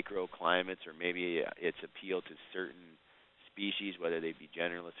the microclimates or maybe its appeal to certain species, whether they be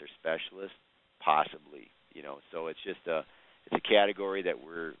generalists or specialists? Possibly. So it's just it's a category that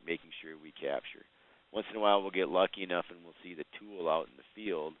we're making sure we capture. Once in a while, we'll get lucky enough and we'll see the tool out in the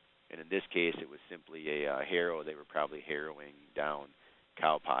field. And in this case, it was simply a harrow. They were probably harrowing down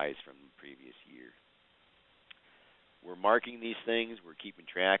cow pies from the previous year. We're marking these things. We're keeping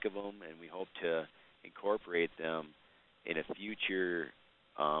track of them, and we hope to incorporate them in a future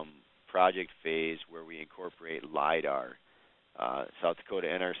project phase where we incorporate LIDAR. South Dakota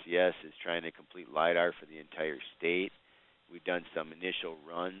NRCS is trying to complete LIDAR for the entire state. We've done some initial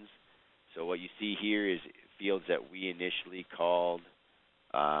runs. So what you see here is fields that we initially called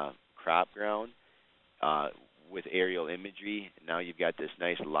crop ground with aerial imagery. Now you've got this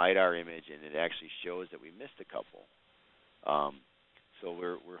nice LIDAR image, and it actually shows that we missed a couple. So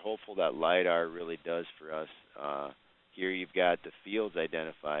we're hopeful that LIDAR really does for us. Here you've got the fields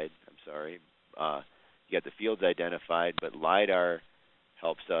identified. You got the fields identified, but LIDAR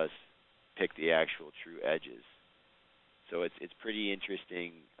helps us pick the actual true edges. So it's pretty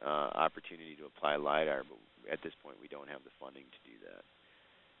interesting opportunity to apply LIDAR, but at this point we don't have the funding to do that.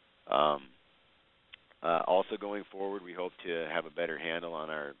 Also going forward, we hope to have a better handle on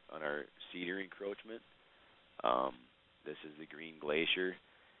our cedar encroachment. This is the Green Glacier,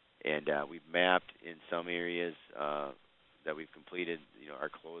 and we've mapped in some areas that we've completed, our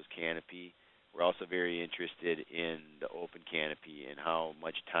closed canopy. We're also very interested in the open canopy and how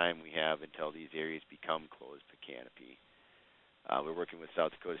much time we have until these areas become closed canopy. We're working with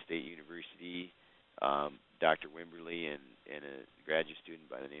South Dakota State University, Dr. Wimberly, and a graduate student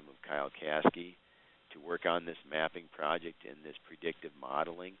by the name of Kyle Caskey to work on this mapping project and this predictive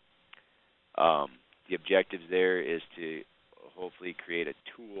modeling. The objectives there is to hopefully create a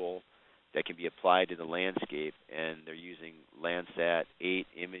tool that can be applied to the landscape, and they're using Landsat 8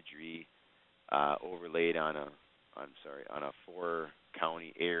 imagery overlaid on a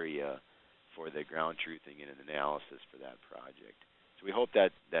 4-county area for the ground truthing and an analysis for that project. So we hope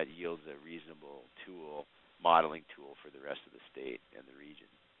that yields a reasonable modeling tool for the rest of the state and the region.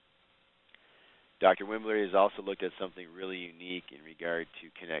 Dr. Wimbler has also looked at something really unique in regard to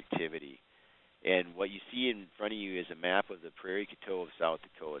connectivity. And what you see in front of you is a map of the Prairie Coteau of South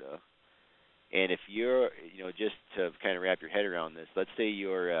Dakota. And if you're, just to kind of wrap your head around this, let's say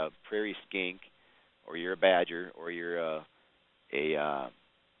you're a prairie skink, or you're a badger, or you're a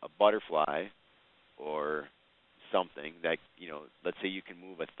butterfly, or something that, let's say you can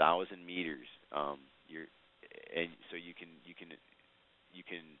move 1,000 meters. So you can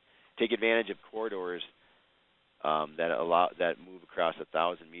take advantage of corridors that move across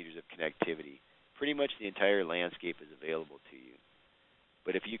 1,000 meters of connectivity. Pretty much the entire landscape is available to you.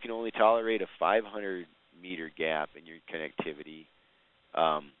 But if you can only tolerate a 500-meter gap in your connectivity,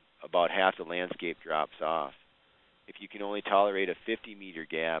 about half the landscape drops off. If you can only tolerate a 50-meter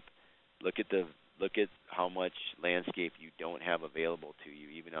gap, look at how much landscape you don't have available to you,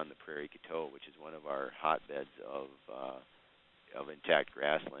 even on the Prairie Coteau, which is one of our hotbeds of intact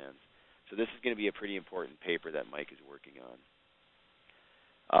grasslands. So this is going to be a pretty important paper that Mike is working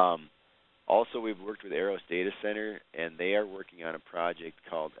on. Also, we've worked with Eros Data Center, and they are working on a project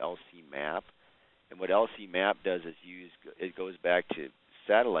called LC Map. And what LC Map does is it goes back to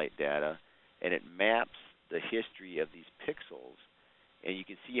satellite data, and it maps the history of these pixels. And you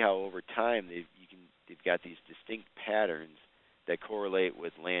can see how over time they've got these distinct patterns that correlate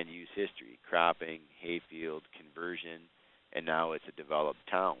with land use history: cropping, hayfield, conversion, and now it's a developed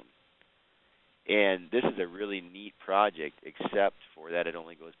town. And this is a really neat project, except for that it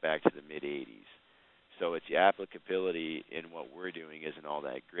only goes back to the mid-'80s. So its applicability in what we're doing isn't all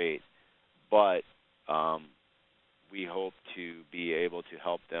that great. But we hope to be able to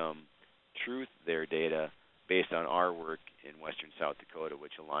help them truth their data based on our work in western South Dakota,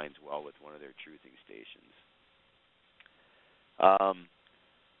 which aligns well with one of their truthing stations.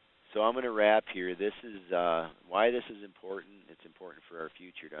 So I'm going to wrap here. This is why this is important. It's important for our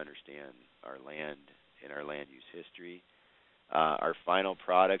future to understand our land and our land use history. Our final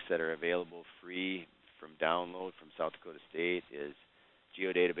products that are available free from download from South Dakota State is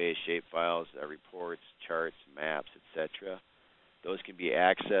geodatabase shapefiles, reports, charts, maps, etc. Those can be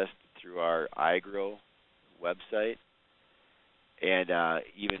accessed through our iGrow website. And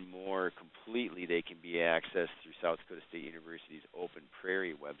even more completely, they can be accessed through South Dakota State University's Open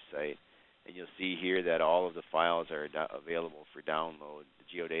Prairie website. And you'll see here that all of the files are available for download: the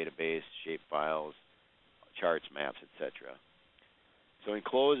geodatabase, shapefiles, charts, maps, etc. So in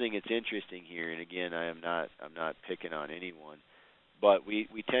closing, it's interesting here, and again, I'm not picking on anyone, but we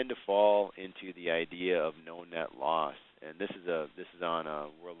tend to fall into the idea of no net loss. And this is on a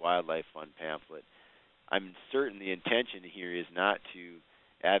World Wildlife Fund pamphlet. I'm certain the intention here is not to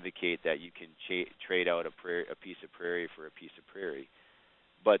advocate that you can trade out a piece of prairie for a piece of prairie.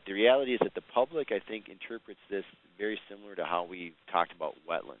 But the reality is that the public, I think, interprets this very similar to how we talked about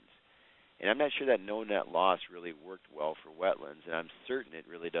wetlands. And I'm not sure that no net loss really worked well for wetlands, and I'm certain it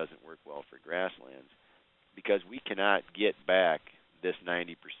really doesn't work well for grasslands, because we cannot get back this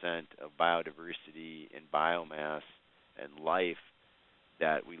 90% of biodiversity and biomass and life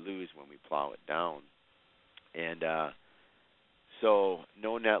that we lose when we plow it down. And so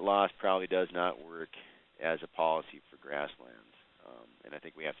no net loss probably does not work as a policy for grasslands, and I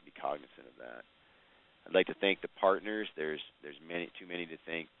think we have to be cognizant of that. I'd like to thank the partners. There's too many to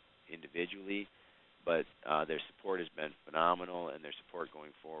thank individually, but their support has been phenomenal, and their support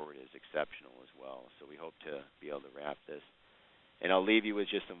going forward is exceptional as well. So we hope to be able to wrap this. And I'll leave you with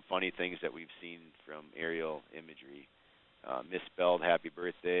just some funny things that we've seen from aerial imagery. Misspelled happy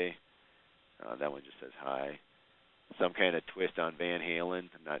birthday. That one just says hi. Some kind of twist on Van Halen,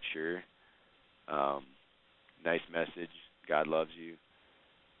 I'm not sure. Nice message, God loves you.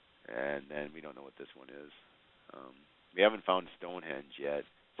 And then we don't know what this one is. We haven't found Stonehenge yet.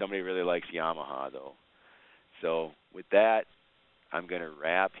 Somebody really likes Yamaha, though. So with that, I'm going to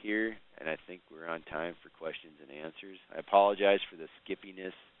wrap here, and I think we're on time for questions and answers. I apologize for the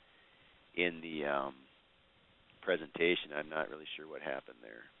skippiness in the presentation. I'm not really sure what happened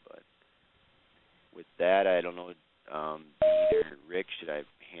there. But with that, I don't know, Dean or Rick, should I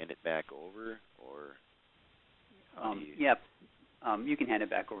hand it back over? Or you can hand it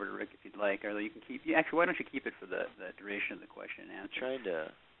back over to Rick if you'd like, or you can keep. Actually, why don't you keep it for the duration of the question and answer?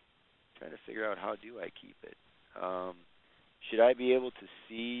 I'm trying to figure out how do I keep it. Should I be able to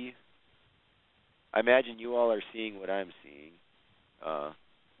see? I imagine you all are seeing what I'm seeing.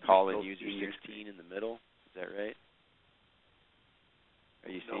 Call-in user 16 in the middle. Is that right?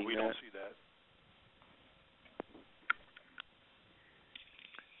 Are you seeing that? No, we don't see that.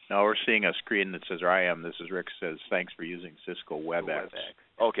 No, we're seeing a screen that says, or I am, this is Rick, says, thanks for using Cisco WebEx.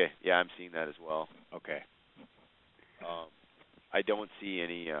 Okay, yeah, I'm seeing that as well. Okay. I don't see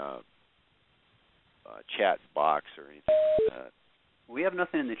any chat box or anything like that. We have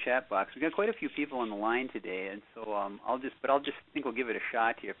nothing in the chat box. We've got quite a few people on the line today, and so I'll just think we'll give it a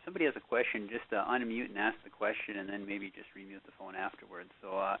shot here. If somebody has a question, just unmute and ask the question, and then maybe just remute the phone afterwards.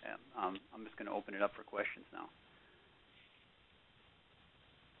 So I'm just going to open it up for questions now.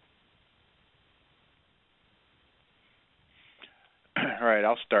 All right,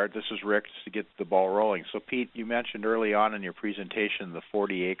 I'll start. This is Rick, just to get the ball rolling. So, Pete, you mentioned early on in your presentation the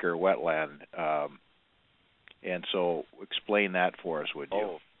 40-acre wetland, and so explain that for us, would you?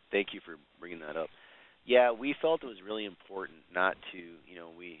 Oh, thank you for bringing that up. Yeah, we felt it was really important not to,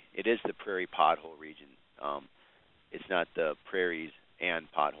 it is the prairie pothole region. It's not the prairies and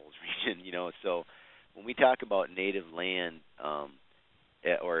potholes region, So when we talk about native land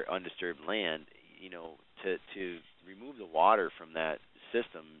or undisturbed land, to remove the water from that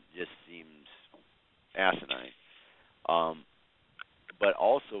system just seems asinine. But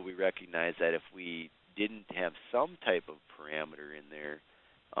also we recognize that if we didn't have some type of parameter in there,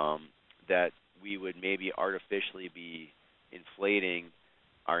 that we would maybe artificially be inflating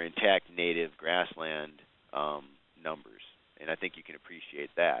our intact native grassland numbers. And I think you can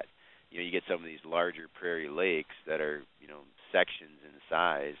appreciate that. You get some of these larger prairie lakes that are, sections in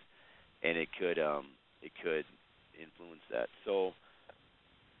size, and it could influence that. So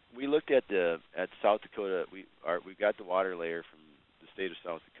we looked at South Dakota. We got the water layer from the state of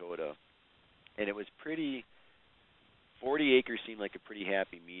South Dakota, and it was pretty. 40 acres seemed like a pretty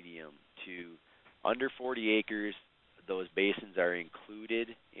happy medium. To under 40 acres, those basins are included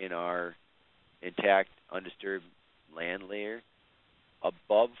in our intact undisturbed land layer.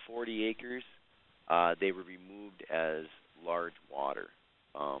 Above 40 acres, they were removed as large water.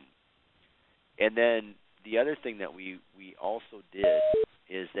 And then the other thing that we also did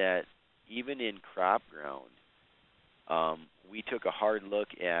is that even in crop ground, we took a hard look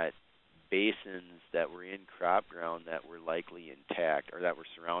at basins that were in crop ground that were likely intact or that were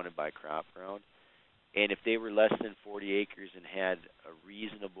surrounded by crop ground. And if they were less than 40 acres and had a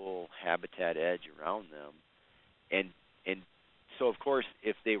reasonable habitat edge around them, and so of course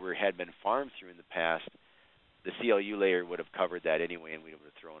if they had been farmed through in the past, the CLU layer would have covered that anyway and we would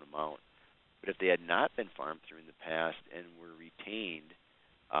have thrown them out. But if they had not been farmed through in the past and were retained,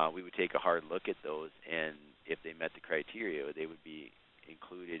 we would take a hard look at those, and if they met the criteria, they would be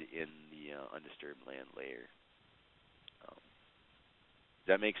included in the undisturbed land layer. Does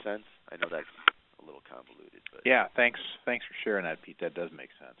that make sense? I know that's a little convoluted, but yeah, thanks for sharing that, Pete. That does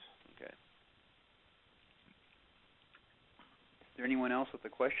make sense. Okay. Is there anyone else with a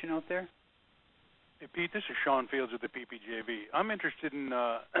question out there? Hey, Pete, this is Sean Fields with the PPJV. I'm interested in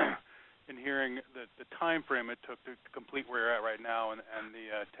in hearing the time frame it took to complete where you're at right now, and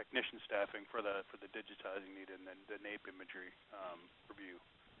the technician staffing for the digitizing needed and the NAPE imagery review.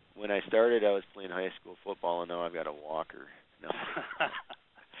 When I started, I was playing high school football, and now I've got a walker. No.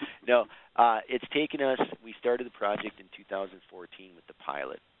 No, it's taken us. We started the project in 2014 with the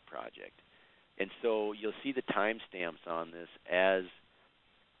pilot project, and so you'll see the timestamps on this as.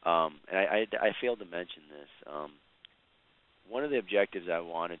 And I failed to mention this. One of the objectives I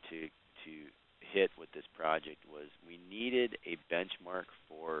wanted to hit with this project was we needed a benchmark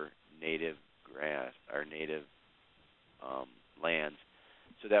for native grass, our native lands,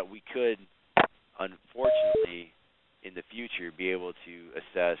 so that we could, unfortunately, in the future, be able to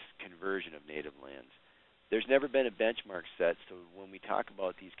assess conversion of native lands. There's never been a benchmark set, so when we talk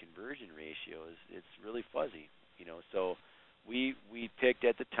about these conversion ratios, it's really fuzzy, So we picked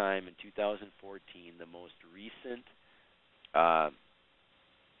at the time in 2014 the most recent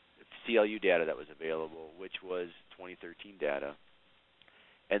CLU data that was available, which was 2013 data,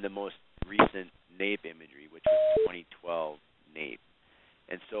 and the most recent NAPE imagery, which was 2012 NAPE.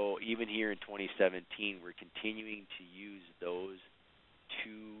 And so even here in 2017, we're continuing to use those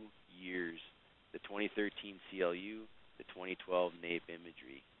 2 years, the 2013 CLU, the 2012 NAPE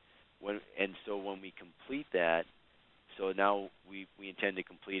imagery. So when we complete that, so now we intend to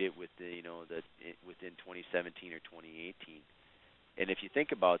complete it with within 2017 or 2018. And if you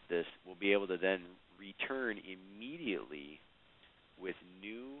think about this, we'll be able to then return immediately with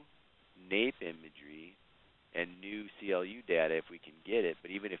new NAPE imagery and new CLU data if we can get it.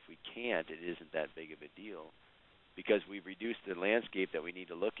 But even if we can't, it isn't that big of a deal because we've reduced the landscape that we need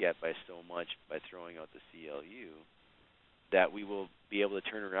to look at by so much by throwing out the CLU that we will be able to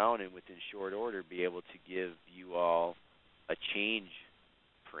turn around and within short order be able to give you all a change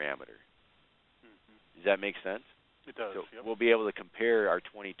parameter. Mm-hmm. Does that make sense? It does. So Yep. we'll be able to compare our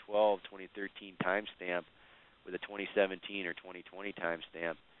 2012, 2013 timestamp with a 2017 or 2020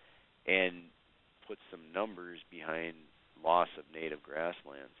 timestamp and put some numbers behind loss of native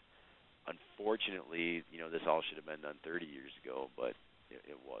grasslands. Unfortunately, this all should have been done 30 years ago, but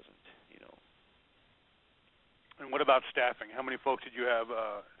it wasn't. And what about staffing? How many folks did you have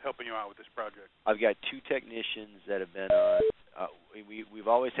helping you out with this project? I've got 2 technicians that have been on. We've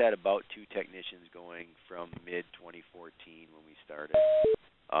always had about 2 technicians going from mid 2014 when we started,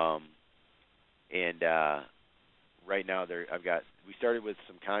 and right now we started with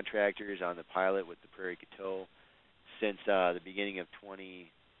some contractors on the pilot with the Prairie Coteau since the beginning of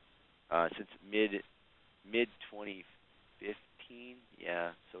since mid 2015.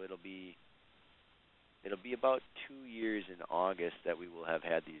 Yeah, so it'll be about 2 years in August that we will have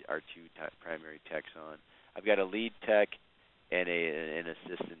had our 2 primary techs on. I've got a lead tech and an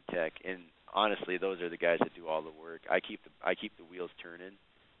assistant tech, and honestly, those are the guys that do all the work. I keep the wheels turning,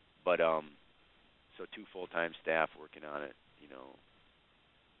 but so 2 full-time staff working on it,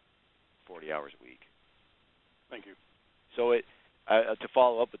 40 hours a week. Thank you. So to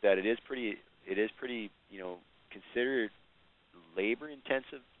follow up with that, it is pretty considered labor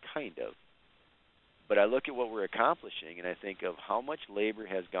intensive, kind of. But I look at what we're accomplishing, and I think of how much labor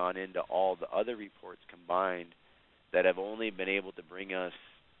has gone into all the other reports combined that have only been able to bring us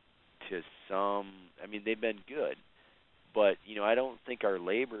to some. I mean, they've been good, but I don't think our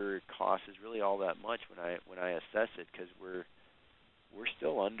labor cost is really all that much when I assess it, because we're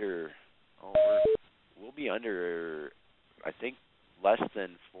still under. We'll be under, I think, less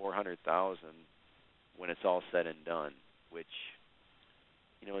than 400,000 when it's all said and done, which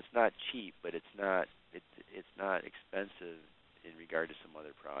it's not cheap, but it's not expensive in regard to some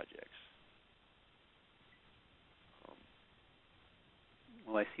other projects.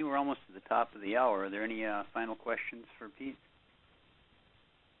 Well, I see we're almost to the top of the hour. Are there any final questions for Pete?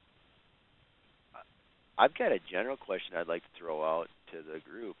 I've got a general question I'd like to throw out to the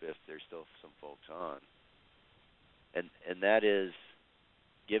group if there's still some folks on. And that is,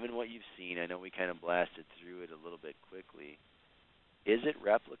 given what you've seen, I know we kind of blasted through it a little bit quickly, is it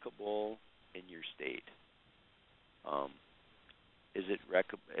replicable in your state? Is it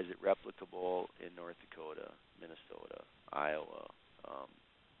replicable in North Dakota, Minnesota, Iowa,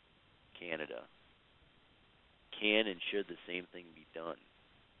 Canada? Can and should the same thing be done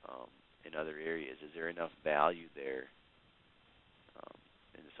in other areas? Is there enough value there?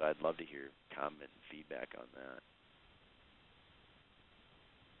 And so I'd love to hear comment and feedback on that.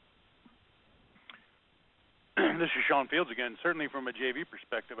 This is Sean Fields again. Certainly from a JV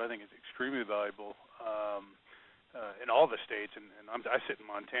perspective, I think it's extremely valuable in all the states, and I sit in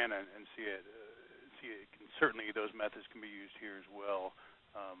Montana and see it. Certainly those methods can be used here as well.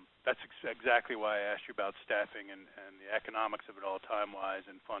 That's exactly why I asked you about staffing and the economics of it all, time-wise,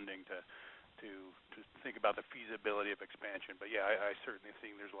 and funding to think about the feasibility of expansion. But yeah, I certainly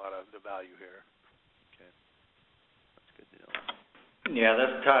think there's a lot of the value here. Okay, that's good to know. Yeah, this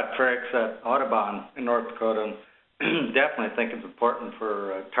is Todd Fricks at Audubon in North Dakota. Definitely think it's important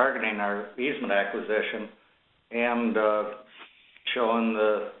for targeting our easement acquisition and showing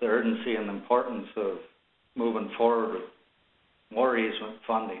the urgency and the importance of moving forward with more easement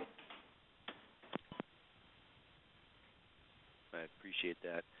funding. I appreciate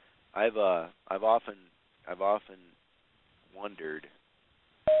that. I've often wondered,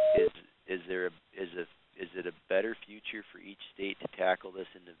 is it a better future for each state to tackle this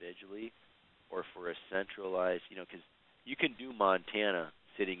individually, or for a centralized? Because you can do Montana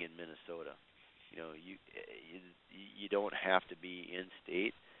sitting in Minnesota. You don't have to be in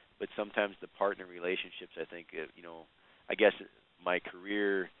state, but sometimes the partner relationships, I think, I guess my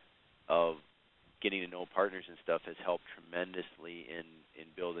career of getting to know partners and stuff has helped tremendously in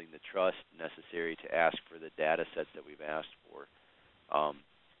building the trust necessary to ask for the data sets that we've asked for.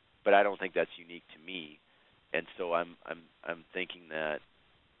 But I don't think that's unique to me, and so I'm thinking that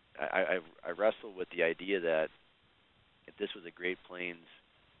I wrestle with the idea that if this was a Great Plains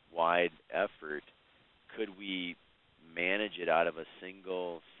wide effort, could we manage it out of a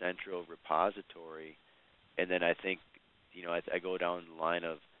single central repository? And then I think, I go down the line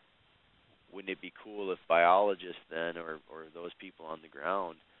of, wouldn't it be cool if biologists then, or those people on the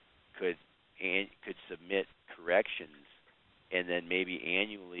ground, could submit corrections, and then maybe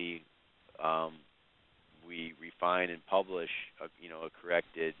annually we refine and publish a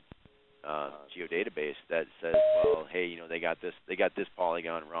corrected geodatabase that says, well, hey, they got this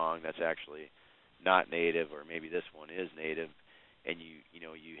polygon wrong. That's actually not native, or maybe this one is native, and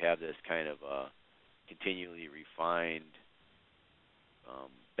you have this kind of continually refined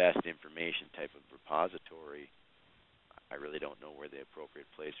best information type of repository I really don't know where the appropriate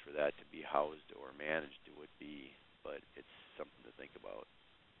place for that to be housed or managed would be, but it's something to think about.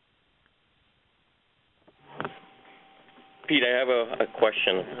 Pete, I have a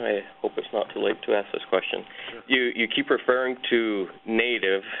question. I hope it's not too late to ask this question. Sure. You keep referring to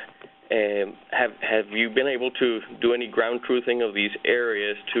native. Have you been able to do any ground truthing of these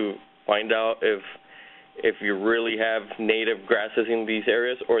areas to find out if you really have native grasses in these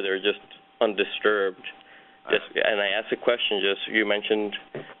areas, or they're just undisturbed? And I asked the question, you mentioned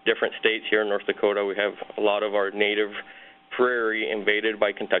different states here in North Dakota. We have a lot of our native prairie invaded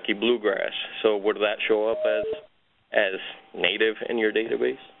by Kentucky bluegrass. So would that show up as native in your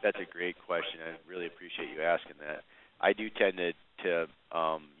database? That's a great question. I really appreciate you asking that. I do tend to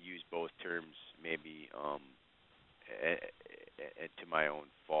use both terms, maybe to my own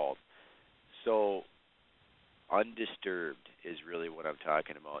fault. So undisturbed is really what I'm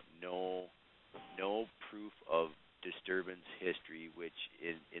talking about. No proof of disturbance history, which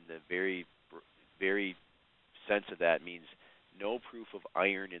in the very sense of that means no proof of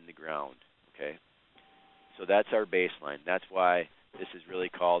iron in the ground. Okay. So that's our baseline. That's why this is really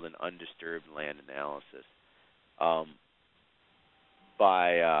called an undisturbed land analysis.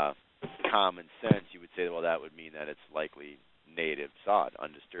 By common sense, you would say, well, that would mean that it's likely native sod,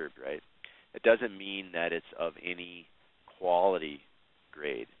 undisturbed, right? It doesn't mean that it's of any quality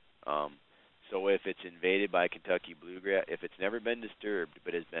grade. So if it's invaded by Kentucky bluegrass, if it's never been disturbed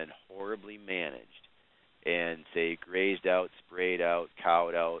but has been horribly managed and, say, grazed out, sprayed out,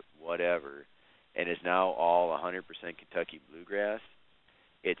 cowed out, whatever, and is now all 100% Kentucky bluegrass,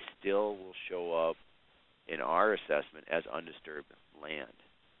 it still will show up in our assessment as undisturbed land.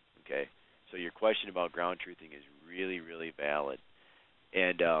 Okay? So your question about ground truthing is really, really valid.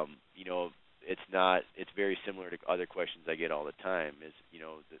 And, it's very similar to other questions I get all the time is,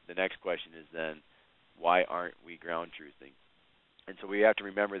 the next question is then, why aren't we ground truthing? And so we have to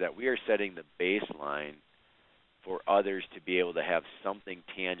remember that we are setting the baseline for others to be able to have something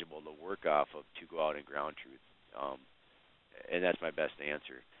tangible to work off of to go out and ground truth. And that's my best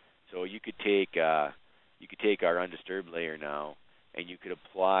answer. So you could take our undisturbed layer now, and you could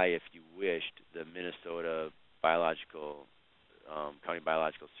apply, if you wished, the Minnesota County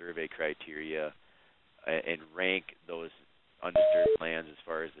Biological Survey criteria and rank those undisturbed lands as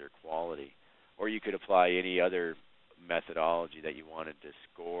far as their quality. Or you could apply any other methodology that you wanted to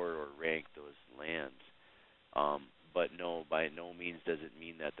score or rank those lands. But no, by no means does it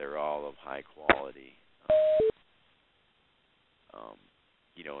mean that they're all of high quality.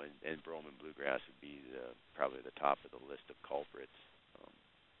 And Bauman bluegrass would be probably the top of the list of culprits.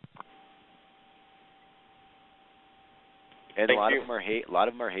 And a lot of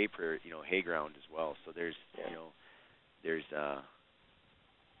them are hay prairie, hay ground as well. So there's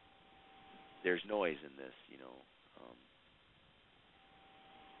noise in this,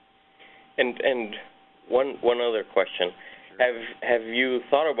 And one other question. Sure. Have you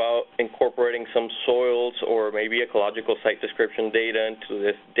thought about incorporating some soils or maybe ecological site description data into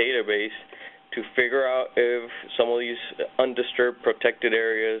this database to figure out if some of these undisturbed protected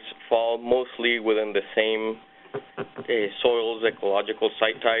areas fall mostly within the same soils, ecological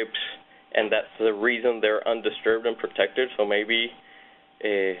site types, and that's the reason they're undisturbed and protected? So maybe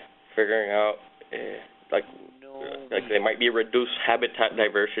figuring out like they might be reduced habitat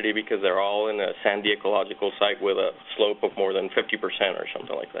diversity because they're all in a sandy ecological site with a slope of more than 50% or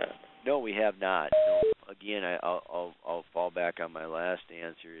something like that. No, we have not. No. Again, I'll fall back on my last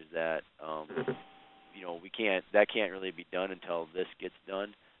answer is that that can't really be done until this gets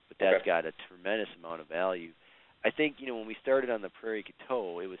done, but that's got a tremendous amount of value. I think when we started on the Prairie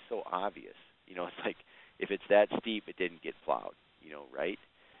Coteau, it was so obvious. It's like if it's that steep, it didn't get plowed. Right?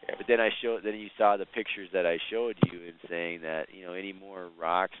 Yeah. But then you saw the pictures that I showed you and saying that any more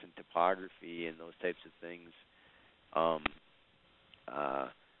rocks and topography and those types of things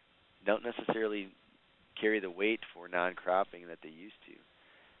don't necessarily carry the weight for non-cropping that they used to.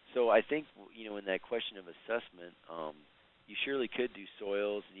 So I think in that question of assessment, you surely could do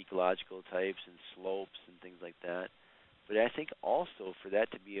soils and ecological types and slopes and things like that. But I think also for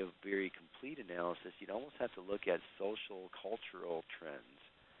that to be a very complete analysis, you'd almost have to look at social, cultural trends.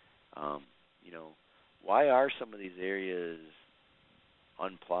 Why are some of these areas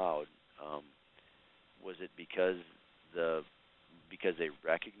unplowed? Was it because they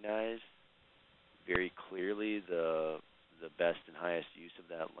recognize very clearly the best and highest use of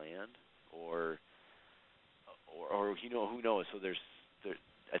that land, or who knows? So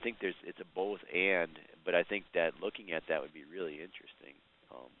I think it's a both and, but I think that looking at that would be really interesting.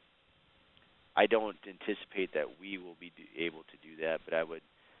 I don't anticipate that we will be able to do that, but I would,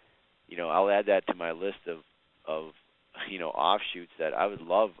 I'll add that to my list of offshoots that I would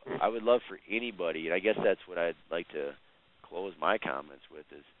love for anybody, and I guess that's what I'd like to close my comments with,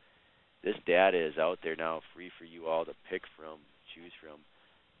 is this data is out there now, free for you all to pick from, choose from,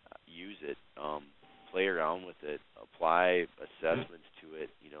 use it, play around with it, apply assessments to it.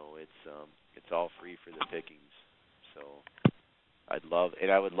 It's all free for the pickings. So I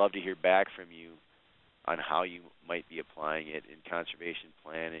would love to hear back from you on how you might be applying it in conservation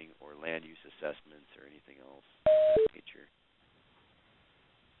planning or land use assessments or anything else of that nature.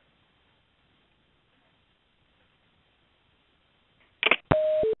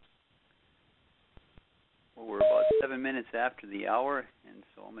 Well, we're about 7 minutes after the hour, and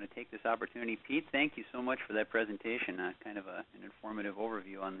so I'm going to take this opportunity. Pete, thank you so much for that presentation, kind of an informative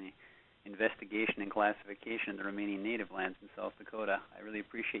overview on the investigation and classification of the remaining native lands in South Dakota. I really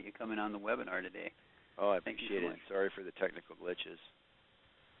appreciate you coming on the webinar today. Oh, I appreciate it. Sorry for the technical glitches.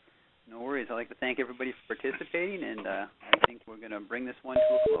 No worries. I'd like to thank everybody for participating, and I think we're going to bring this one to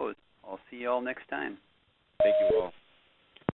a close. I'll see you all next time. Thank you all.